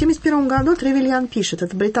 1971 году Тревельян пишет,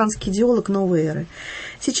 это британский идеолог новой эры: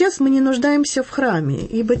 «Сейчас мы не нуждаемся в храме,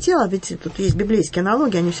 ибо тело», ведь тут есть библейские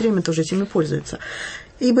аналогии, они все время тоже этими пользуются,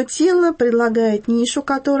 «ибо тело предлагает нишу,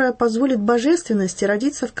 которая позволит божественности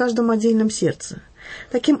родиться в каждом отдельном сердце.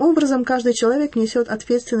 Таким образом, каждый человек несет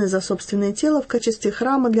ответственность за собственное тело в качестве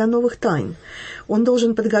храма для новых тайн. Он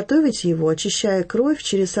должен подготовить его, очищая кровь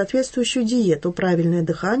через соответствующую диету, правильное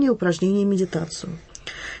дыхание, упражнения и медитацию.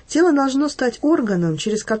 Тело должно стать органом,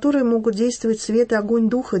 через который могут действовать свет и огонь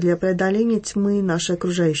духа для преодоления тьмы нашей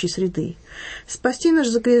окружающей среды. Спасти наш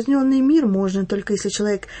загрязненный мир можно только если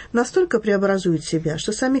человек настолько преобразует себя,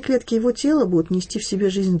 что сами клетки его тела будут нести в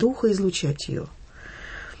себе жизнь духа и излучать ее».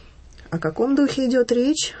 О каком духе идет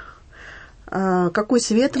речь? Какой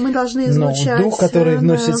свет мы должны излучать? Дух, который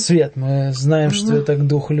вносит свет. Мы знаем, что это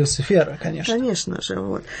дух Люцифера, конечно. Конечно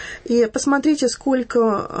же. И посмотрите,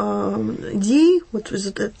 сколько идей,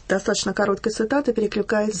 достаточно короткой цитаты,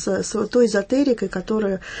 перекликается с той эзотерикой,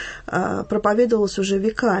 которая проповедовалась уже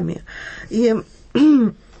веками. И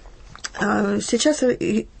сейчас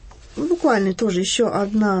буквально тоже еще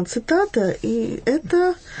одна цитата, и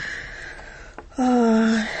это...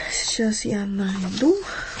 Сейчас я найду.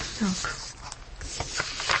 Так.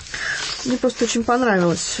 Мне просто очень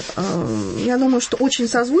понравилось. Я думаю, что очень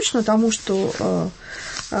созвучно тому, что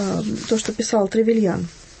то, что писал Тревельян.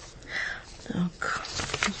 Так.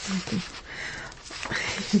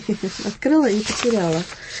 Открыла и потеряла.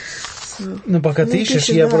 Ну, пока ты ищешь,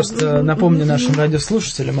 я просто напомню нашим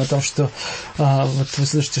радиослушателям о том, что вот вы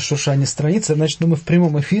слышите шуршание страницы, значит, мы в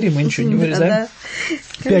прямом эфире, мы ничего не вырезаем.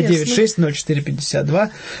 596-0452,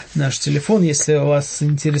 наш телефон, если вас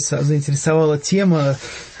заинтересовала тема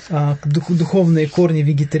духовные корни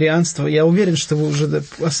вегетарианства. Я уверен, что вы уже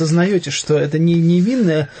осознаете, что это не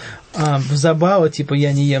невинная забава, типа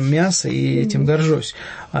я не ем мясо и этим горжусь.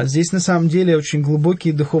 А здесь на самом деле очень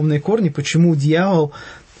глубокие духовные корни, почему дьявол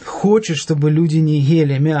хочет, чтобы люди не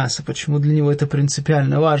ели мясо, почему для него это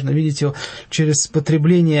принципиально важно. Видите, через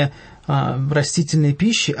потребление растительной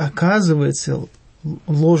пищи оказывается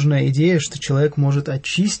ложная идея, что человек может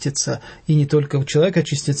очиститься, и не только человек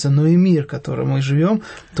очистится, но и мир, в котором мы живем,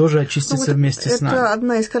 тоже очистится вместе с нами. Это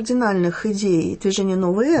одна из кардинальных идей движения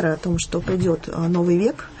новой эры, о том, что придет новый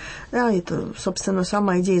век. Да, это, собственно,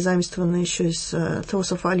 сама идея, заимствованная еще из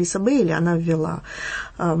теософа Алиса Бейли, она ввела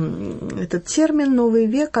этот термин «новый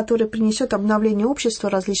век», который принесет обновление общества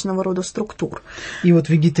различного рода структур. И вот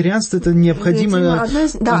вегетарианство – это необходимый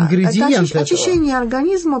ингредиент это очищение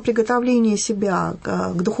организма, приготовление себя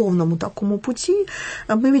к духовному такому пути.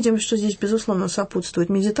 Мы видим, что здесь, безусловно, сопутствует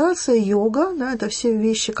медитация, йога, да, это все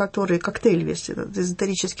вещи, которые, коктейль весь этот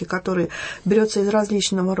эзотерический, который берется из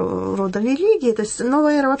различного рода религий. То есть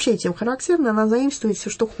новая эра вообще этим характерна, она заимствует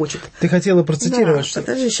все, что хочет. Ты хотела процитировать что-то?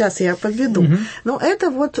 Подожди, сейчас я подведу. Но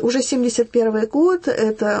это вот уже 71-й год,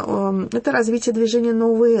 это развитие движения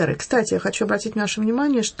новой эры. Кстати, я хочу обратить наше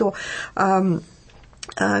внимание, что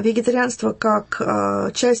вегетарианство как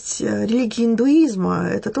часть религии индуизма,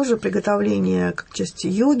 это тоже приготовление, как часть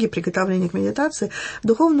йоги, приготовление к медитации, в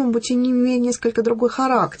духовном пути не имеет несколько другой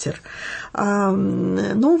характер.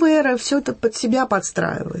 Новая эра все это под себя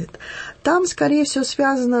подстраивает. Там, скорее всего,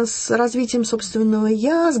 связано с развитием собственного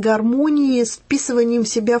 «я», с гармонией, с вписыванием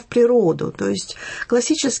себя в природу. То есть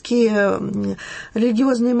классические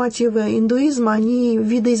религиозные мотивы индуизма, они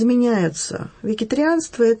видоизменяются.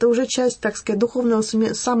 Вегетарианство – это уже часть, так сказать, духовного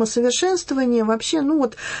самосовершенствования, вообще, ну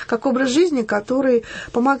вот, как образ жизни, который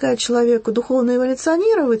помогает человеку духовно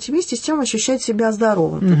эволюционировать и вместе с тем ощущать себя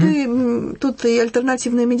здоровым. Тут и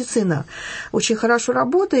альтернативная медицина очень хорошо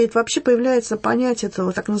работает. Вообще появляется понятие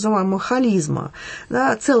этого так называемого холизма,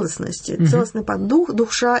 да, целостности, целостный дух,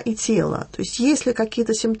 душа и тело. То есть, если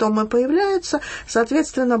какие-то симптомы появляются,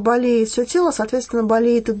 соответственно, болеет все тело, соответственно,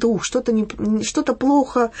 болеет и дух. Что-то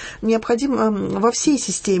плохо, необходимо во всей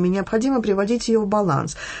системе, необходимо приводить ее в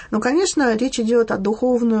баланс. Но, конечно, речь идет о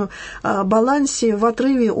духовном балансе в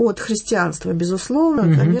отрыве от христианства, безусловно.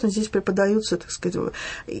 Конечно, здесь преподаются, так сказать,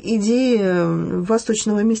 идеи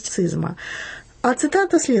восточного мистицизма. А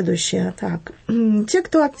цитата следующая. Так. Те,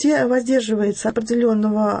 кто воздерживается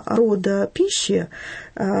определенного рода пищи,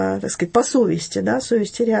 так сказать, по совести, да,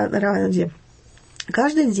 совести ради,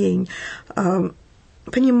 каждый день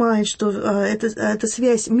понимает, что это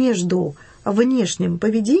связь между внешним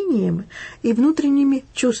поведением и внутренними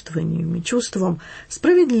чувствованиями, чувством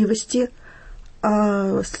справедливости,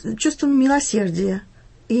 чувством милосердия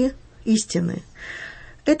и истины.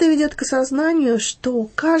 Это ведет к осознанию, что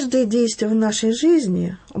каждое действие в нашей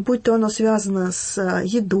жизни, будь то оно связано с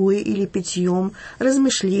едой или питьем,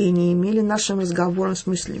 размышлениями или нашим разговором, в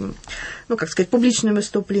смысле, ну, как сказать, публичными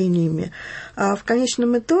выступлениями, в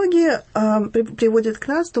конечном итоге приводит к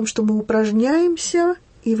нас в том, что мы упражняемся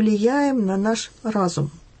и влияем на наш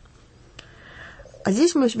разум. А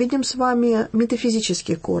здесь мы видим с вами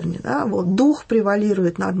метафизические корни. Да? Вот дух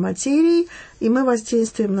превалирует над материей, и мы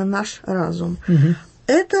воздействуем на наш разум.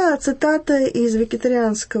 Это цитата из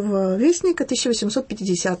вегетарианского вестника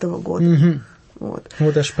 1850 года.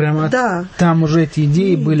 Вот аж прямо там уже эти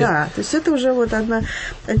идеи были. Да, то есть это уже вот одна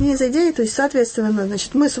из идей. То есть, соответственно,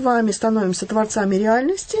 значит, мы с вами становимся творцами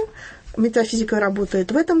реальности. Метафизика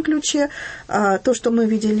работает в этом ключе. То, что мы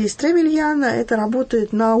видели из Тревельяна, это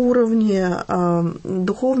работает на уровне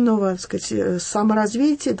духовного, так сказать,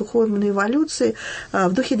 саморазвития, духовной эволюции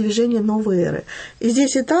в духе движения новой эры. И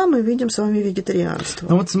здесь и там мы видим с вами вегетарианство.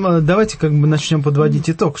 Ну вот давайте как бы начнем подводить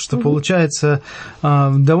итог, что получается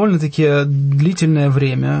довольно-таки длительное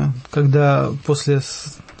время, когда после,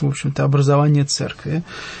 в общем-то, образования церкви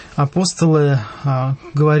апостолы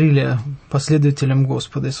говорили последователям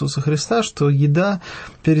Господа Иисуса Христа, что еда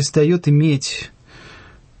перестает иметь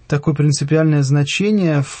такое принципиальное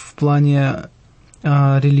значение в плане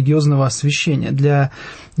религиозного освящения. Для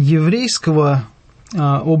еврейского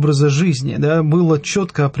образа жизни, да, было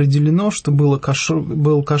четко определено, что был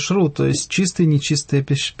кашрут, то есть чистое и нечистое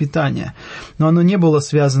питание. Но оно не было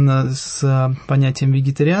связано с понятием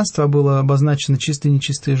вегетарианства, а было обозначено чистые и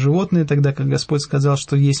нечистые животные, тогда как Господь сказал,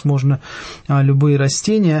 что есть можно любые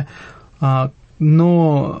растения,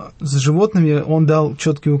 но с животными Он дал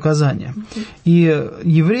четкие указания. И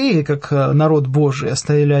евреи, как народ Божий,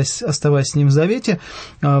 оставаясь с Ним в завете,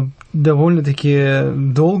 довольно-таки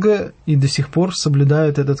долго и до сих пор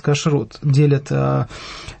соблюдают этот кашрут, делят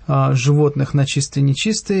животных на чистые и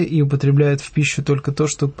нечистые и употребляют в пищу только то,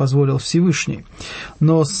 что позволил Всевышний.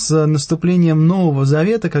 Но с наступлением Нового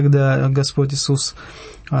Завета, когда Господь Иисус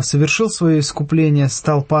совершил свое искупление,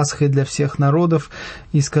 стал Пасхой для всех народов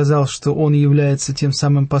и сказал, что Он является тем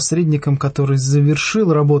самым посредником, который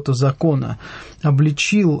завершил работу закона,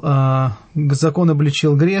 закон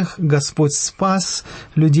обличил грех, Господь спас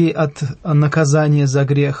людей от наказания за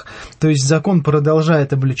грех. То есть закон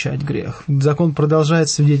продолжает обличать грех, закон продолжает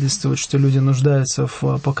свидетельствовать, что люди нуждаются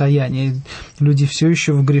в покаянии, люди все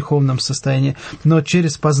еще в греховном состоянии. Но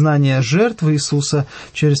через познание жертвы Иисуса,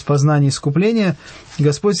 через познание искупления,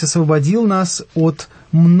 Господь освободил нас от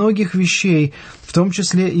многих вещей, в том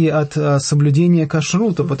числе и от соблюдения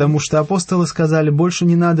кашрута, потому что апостолы сказали, больше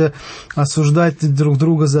не надо осуждать друг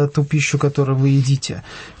друга за ту пищу, которую вы едите.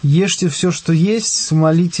 Ешьте все, что есть,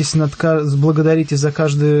 молитесь, благодарите за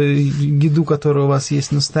каждую еду, которая у вас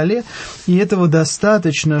есть на столе, и этого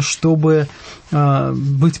достаточно, чтобы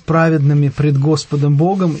быть праведными пред Господом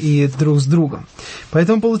Богом и друг с другом.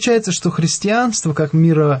 Поэтому получается, что христианство, как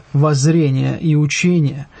мировоззрение и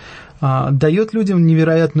учение, дает людям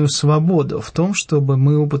невероятную свободу в том, чтобы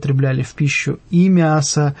мы употребляли в пищу и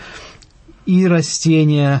мясо, и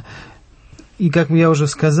растения. И, как я уже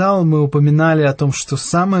сказал, мы упоминали о том, что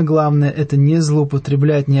самое главное – это не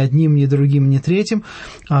злоупотреблять ни одним, ни другим, ни третьим,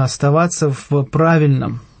 а оставаться в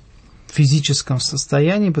правильном физическом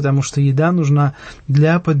состоянии, потому что еда нужна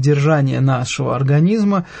для поддержания нашего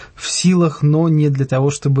организма в силах, но не для того,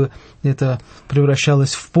 чтобы это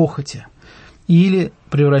превращалось в похоти или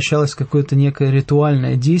превращалось в какое-то некое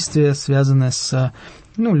ритуальное действие, связанное с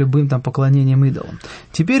любым там поклонением идолам.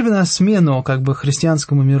 Теперь на смену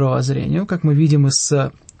христианскому мировоззрению, как мы видим из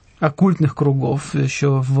оккультных кругов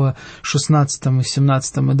еще в XVI и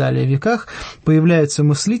XVII и далее веках, появляются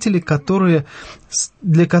мыслители,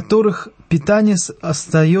 для которых питание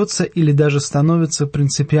остается или даже становится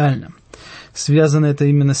принципиальным. Связано это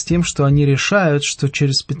именно с тем, что они решают, что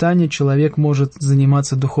через питание человек может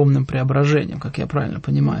заниматься духовным преображением, как я правильно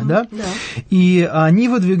понимаю, да? Да. И они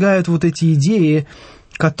выдвигают вот эти идеи,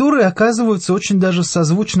 которые оказываются очень даже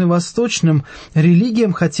созвучны восточным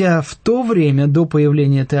религиям, хотя в то время, до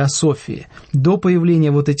появления теософии, до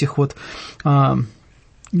появления вот этих вот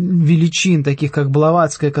величин, таких как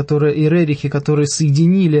Блаватская, и Рерихи, которые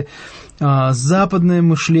соединили западное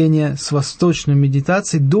мышление с восточной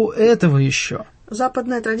медитацией, до этого еще.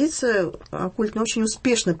 Западная традиция оккультно очень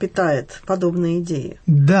успешно питает подобные идеи.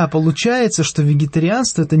 Да, получается, что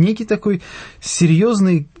вегетарианство – это некий такой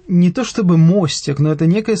серьезный, не то чтобы мостик, но это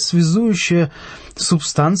некая связующая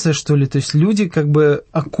субстанция, что ли. То есть люди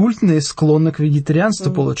оккультные склонны к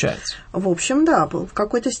вегетарианству, получается. В общем, да, в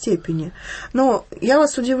какой-то степени. Но я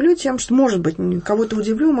вас удивлю тем, что, может быть, кого-то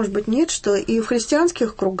удивлю, может быть, нет, что и в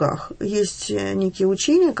христианских кругах есть некие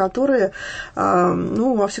учения, которые,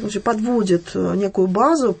 во всяком случае, подводят некую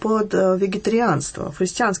базу под вегетарианство в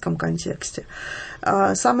христианском контексте.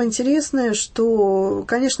 Самое интересное, что,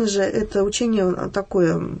 конечно же, это учение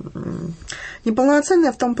такое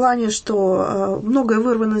неполноценное в том плане, что многое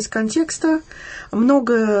вырвано из контекста,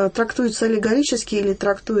 многое трактуется аллегорически или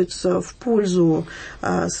трактуется в пользу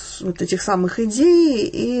вот этих самых идей,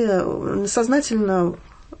 и сознательно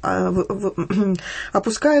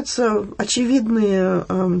опускаются очевидные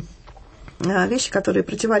вещи, которые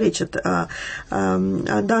противоречат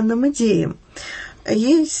данным идеям.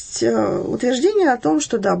 Есть утверждение о том,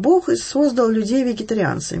 что да, Бог создал людей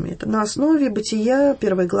вегетарианцами. Это на основе Бытия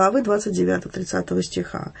 1 главы 29-30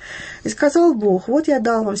 стиха. «И сказал Бог, вот я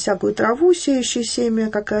дал вам всякую траву, сеющую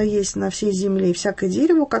семя, какая есть на всей земле, и всякое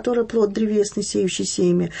дерево, которое плод древесный, сеющий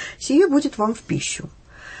семя, сие будет вам в пищу».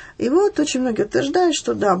 И вот очень многие утверждают,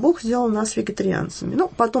 что да, Бог сделал нас вегетарианцами. Но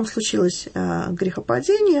потом случилось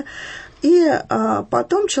грехопадение, и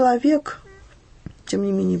потом человек, тем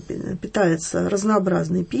не менее, питается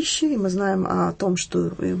разнообразной пищей. И мы знаем о том,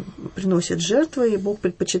 что приносит жертвы, и Бог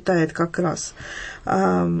предпочитает как раз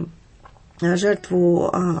жертву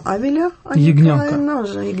Авеля,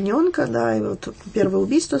 ягненка, да, и вот первое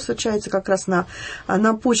убийство случается как раз на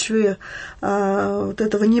почве вот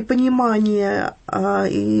этого непонимания,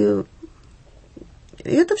 и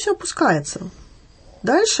это все опускается.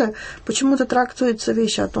 Дальше почему-то трактуется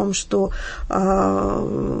вещь о том, что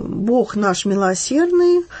Бог наш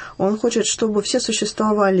милосердный, Он хочет, чтобы все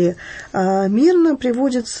существовали мирно,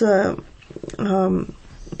 приводится...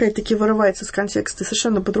 опять-таки вырывается из контекста,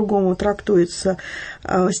 совершенно по-другому трактуется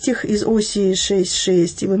стих из Осии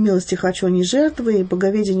 6.6. «Ибо милости хочу не жертвы, и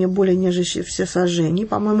боговедение более нежели все сожжения».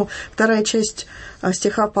 По-моему, вторая часть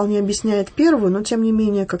стиха вполне объясняет первую, но, тем не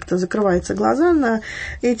менее, как-то закрываются глаза на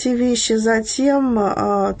эти вещи. Затем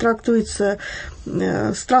трактуется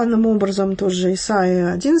странным образом тоже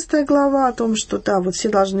Исаия 11 глава о том, что да, вот все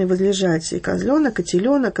должны возлежать, и козленок, и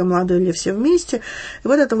теленок, и молодой лев все вместе. И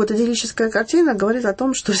вот эта вот идиллическая картина говорит о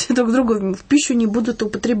том, что все друг друга в пищу не будут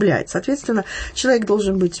употреблять. Соответственно, человек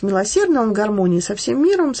должен быть милосердным, он в гармонии со всем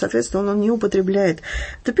миром, соответственно, он не употребляет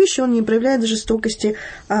эту пищу, он не проявляет жестокости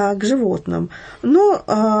к животным. Но,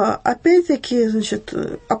 опять-таки, значит,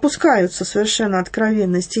 опускаются совершенно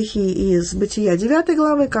откровенно стихи из Бытия 9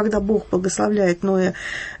 главы, когда Бог благословляет Ноя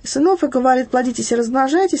и сынов и говорит: плодитесь и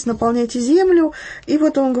размножайтесь, наполняйте землю. И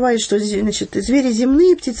вот он говорит, что, значит, звери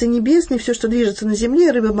земные, птицы небесные, все, что движется на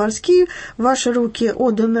земле, рыбы морские, в ваши руки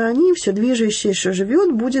отданы они, все движущее, что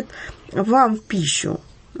живет, будет вам в пищу.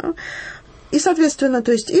 И, соответственно,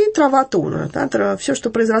 то есть и трава тоже, да, все, что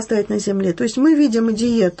произрастает на земле. То есть мы видим и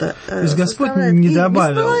диета. То есть Господь не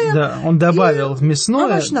добавил, мясное, да, Он добавил мясное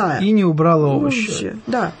овощное, и не убрал овощи.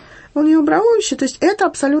 Да. Он не убрал овощи, то есть это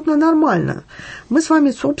абсолютно нормально. Мы с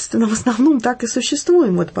вами, собственно, в основном так и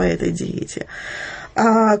существуем вот по этой диете.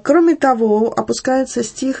 Кроме того, опускается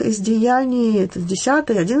стих из Деяний, это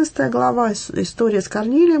 10-11 глава, история с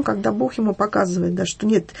Корнилием, когда Бог ему показывает, да, что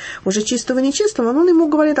нет уже чистого нечистого, но он ему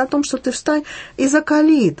говорит о том, что ты встань и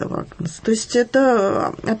закали этого. То есть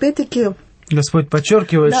это, опять-таки... Господь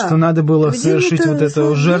подчеркивает, да, что надо было совершить вот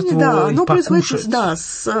эту жертву, да, и покушать. Да,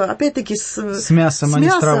 опять-таки с мясом, а не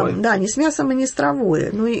с травой. Да, не с мясом, и не с травой.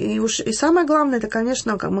 Ну и самое главное, это,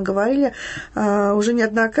 конечно, как мы говорили уже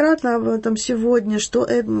неоднократно об этом сегодня, что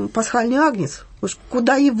пасхальный агнец, уж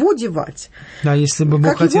куда его девать? Да, если бы Бог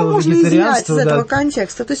как хотел его можно изъять из этого да.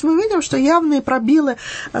 контекста? То есть мы видим, что явные пробелы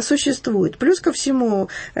существуют. Плюс ко всему,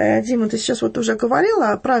 Дима, ты сейчас вот уже говорила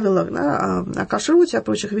о правилах, да, о кашруте, о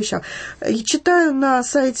прочих вещах. И читаю на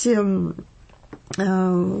сайте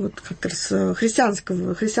вот как раз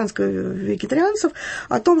христианского вегетарианцев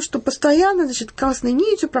о том, что постоянно, значит, красной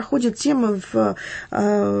нитью проходит тема в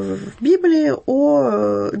Библии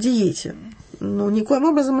о диете. Ну, никоим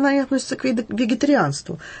образом она не относится к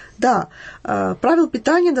вегетарианству. Да, правил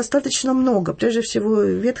питания достаточно много, прежде всего в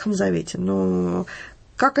Ветхом Завете, но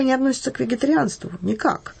как они относятся к вегетарианству?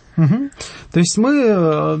 Никак. Угу. То есть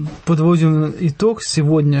мы подводим итог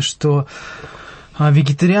сегодня, что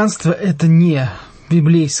вегетарианство – это не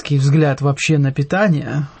библейский взгляд вообще на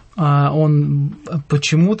питание. Он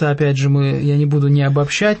почему-то, опять же, я не буду ни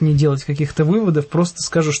обобщать, ни делать каких-то выводов, просто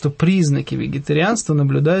скажу, что признаки вегетарианства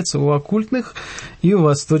наблюдаются у оккультных и у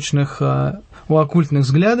оккультных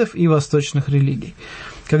взглядов и восточных религий.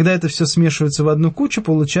 Когда это все смешивается в одну кучу,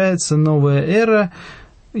 получается новая эра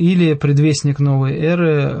или предвестник новой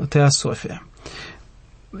эры теософия.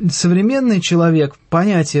 Современный человек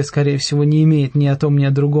понятия, скорее всего, не имеет ни о том, ни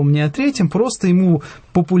о другом, ни о третьем, просто ему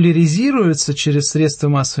популяризируется через средства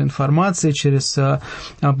массовой информации, через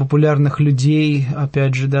популярных людей,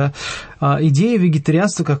 опять же, да, идея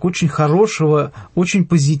вегетарианства как очень хорошего, очень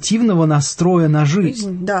позитивного настроя на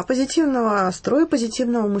жизнь. Да, позитивного настроя,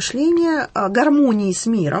 позитивного мышления, гармонии с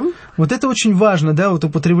миром. Вот это очень важно, да, вот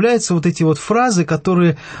употребляются вот эти вот фразы,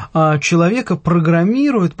 которые человека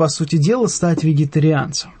программируют, по сути дела, стать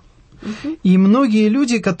вегетарианцем. И многие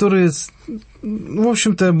люди, которые, в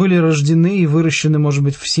общем-то, были рождены и выращены, может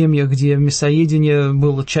быть, в семьях, где мясоедение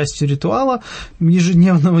было частью ритуала,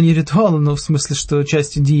 ежедневного не ритуала, но в смысле, что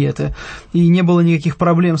частью диеты, и не было никаких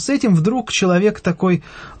проблем с этим, вдруг человек такой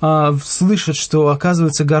слышит, что,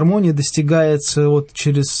 оказывается, гармония достигается вот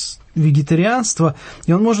через вегетарианство,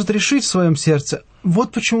 и он может решить в своем сердце: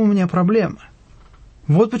 вот почему у меня проблемы,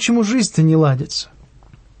 вот почему жизнь-то не ладится,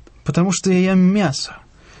 потому что я ем мясо.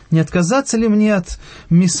 Не отказаться ли мне от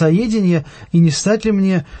мясоедения и не стать ли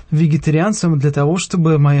мне вегетарианцем для того,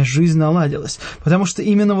 чтобы моя жизнь наладилась? Потому что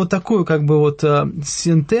именно вот такую как бы вот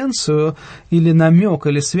сентенцию или намек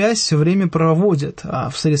или связь все время проводят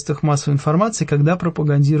в средствах массовой информации, когда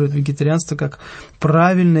пропагандируют вегетарианство как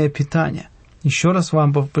правильное питание. Еще раз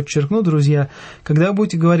вам подчеркну, друзья, когда вы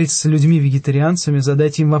будете говорить с людьми-вегетарианцами,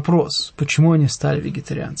 задайте им вопрос, почему они стали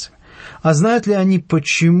вегетарианцами. А знают ли они,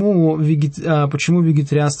 почему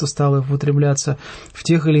вегетарианство стало употребляться в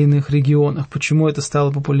тех или иных регионах, почему это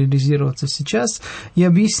стало популяризироваться сейчас? И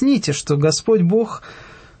объясните, что Господь Бог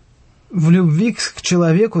в любви к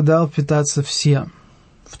человеку дал питаться всем.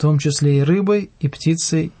 в том числе и рыбой, и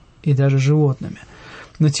птицей, и даже животными.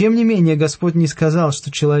 Но, тем не менее, Господь не сказал,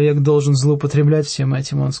 что человек должен злоупотреблять всем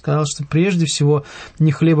этим. Он сказал, что прежде всего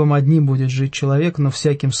не хлебом одним будет жить человек, но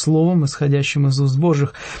всяким словом, исходящим из уст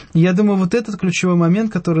Божьих. И я думаю, вот этот ключевой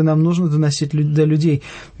момент, который нам нужно доносить до людей.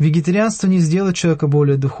 Вегетарианство не сделает человека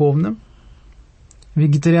более духовным.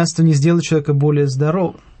 Вегетарианство не сделает человека более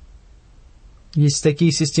здоровым. Есть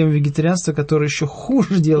такие системы вегетарианства, которые еще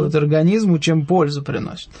хуже делают организму, чем пользу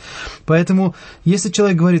приносят. Поэтому, если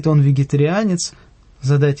человек говорит, он вегетарианец,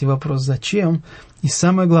 задайте вопрос, зачем? И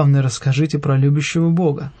самое главное, расскажите про любящего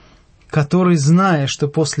Бога, который, зная, что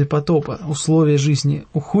после потопа условия жизни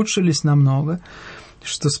ухудшились намного,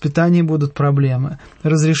 что с питанием будут проблемы,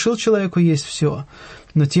 разрешил человеку есть все.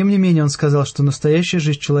 Но, тем не менее, он сказал, что настоящая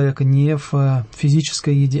жизнь человека не в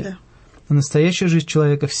физической еде. Да. А настоящая жизнь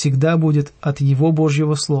человека всегда будет от его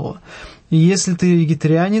Божьего Слова. И если ты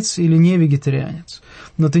вегетарианец или не вегетарианец,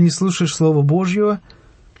 но ты не слушаешь Слова Божьего,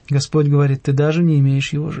 Господь говорит, ты даже не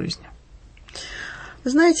имеешь его жизни.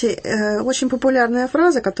 Знаете, очень популярная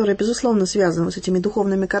фраза, которая, безусловно, связана с этими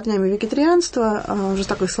духовными корнями вегетарианства, уже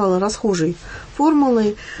такой стала расхожей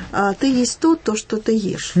формулой: «Ты есть то, что ты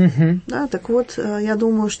ешь». Угу. Да, так вот, я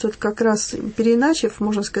думаю, что это как раз, переиначив,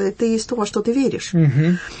 можно сказать, ты есть то, во что ты веришь.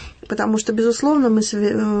 Угу. Потому что, безусловно,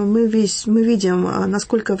 мы видим,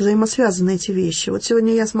 насколько взаимосвязаны эти вещи. Вот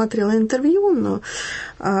сегодня я смотрела интервью, но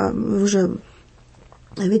уже...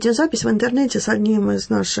 видеозапись в интернете с одним из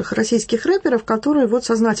наших российских рэперов, который вот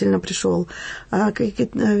сознательно пришел к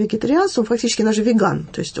вегетарианству, он фактически даже веган,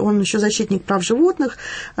 то есть он еще защитник прав животных,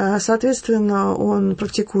 соответственно, он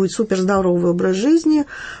практикует суперздоровый образ жизни,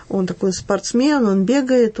 он такой спортсмен, он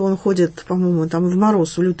бегает, он ходит, по-моему, там в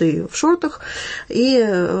мороз лютый в шортах, и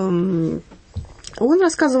он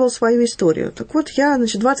рассказывал свою историю. Так вот, я,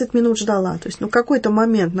 20 минут ждала, то есть, какой-то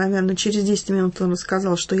момент, наверное, через 10 минут он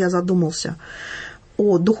рассказал, что я задумался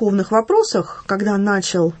о духовных вопросах, когда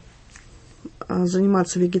начал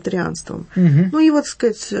заниматься вегетарианством. Угу. И вот,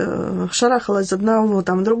 сказать, шарахалось одного,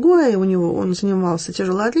 там другое, он занимался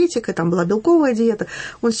тяжелой атлетикой, там была белковая диета,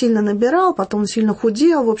 он сильно набирал, потом он сильно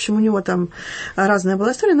худел, в общем, у него там разная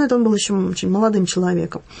была история, но это он был еще очень молодым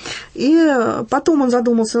человеком. И потом он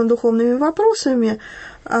задумался над духовными вопросами,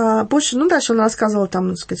 больше, дальше он рассказывал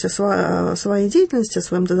там, сказать, о своей деятельности, о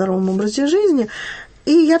своем здоровом образе жизни.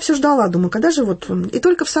 И я все ждала, думаю, когда же вот он... И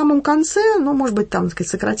только в самом конце, может быть, там, сказать,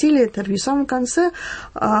 сократили интервью, в самом конце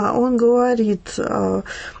он говорит,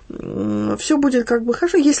 все будет как бы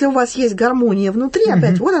хорошо, если у вас есть гармония внутри,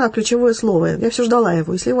 опять, вот оно ключевое слово, я все ждала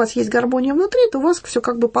его, если у вас есть гармония внутри, то у вас все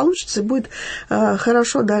как бы получится и будет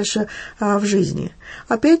хорошо дальше в жизни.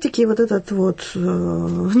 Опять-таки, вот этот вот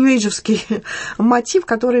нью-эйджевский мотив,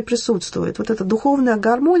 который присутствует, вот эта духовная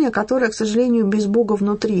гармония, которая, к сожалению, без Бога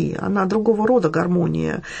внутри, она другого рода гармония,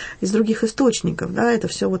 из других источников, да, это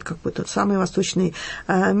все вот как бы тот самый восточный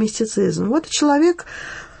мистицизм. Вот человек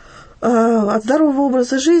от здорового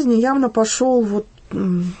образа жизни явно пошел вот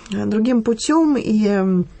другим путем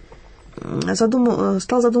и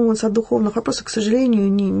стал задумываться о духовных вопросах, к сожалению,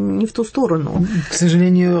 не в ту сторону. К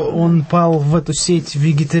сожалению, он пал в эту сеть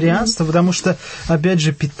вегетарианства, потому что, опять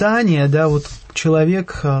же, питание, да, вот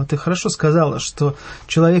человек, ты хорошо сказала, что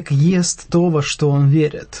человек ест то, во что он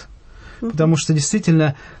верит. Потому что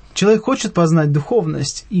действительно человек хочет познать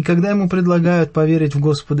духовность, и когда ему предлагают поверить в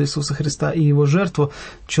Господа Иисуса Христа и Его жертву,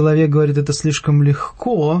 человек говорит, это слишком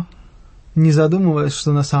легко, не задумываясь,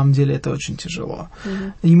 что на самом деле это очень тяжело.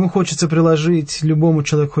 Ему хочется любому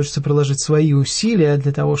человеку хочется приложить свои усилия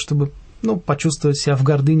для того, чтобы почувствовать себя в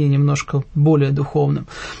гордыне немножко более духовным.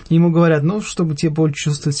 Ему говорят, чтобы тебе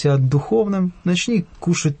почувствовать себя духовным, начни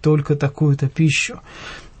кушать только такую-то пищу.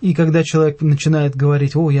 И когда человек начинает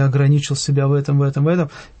говорить, я ограничил себя в этом,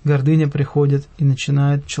 гордыня приходит и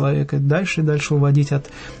начинает человека дальше и дальше уводить от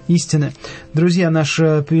истины. Друзья, наш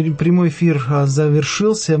прямой эфир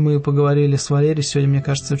завершился. Мы поговорили с Валерией. Сегодня, мне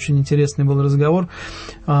кажется, очень интересный был разговор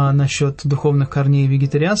насчет духовных корней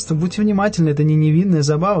вегетарианства. Будьте внимательны, это не невинная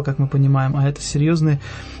забава, как мы понимаем, а это серьезная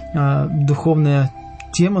духовная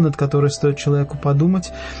тема, над которой стоит человеку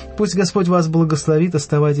подумать. Пусть Господь вас благословит,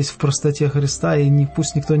 оставайтесь в простоте Христа, и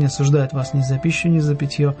пусть никто не осуждает вас ни за пищу, ни за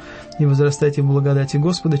питье, и возрастайте в благодати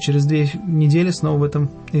Господа. Через 2 недели снова в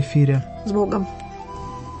этом эфире. С Богом.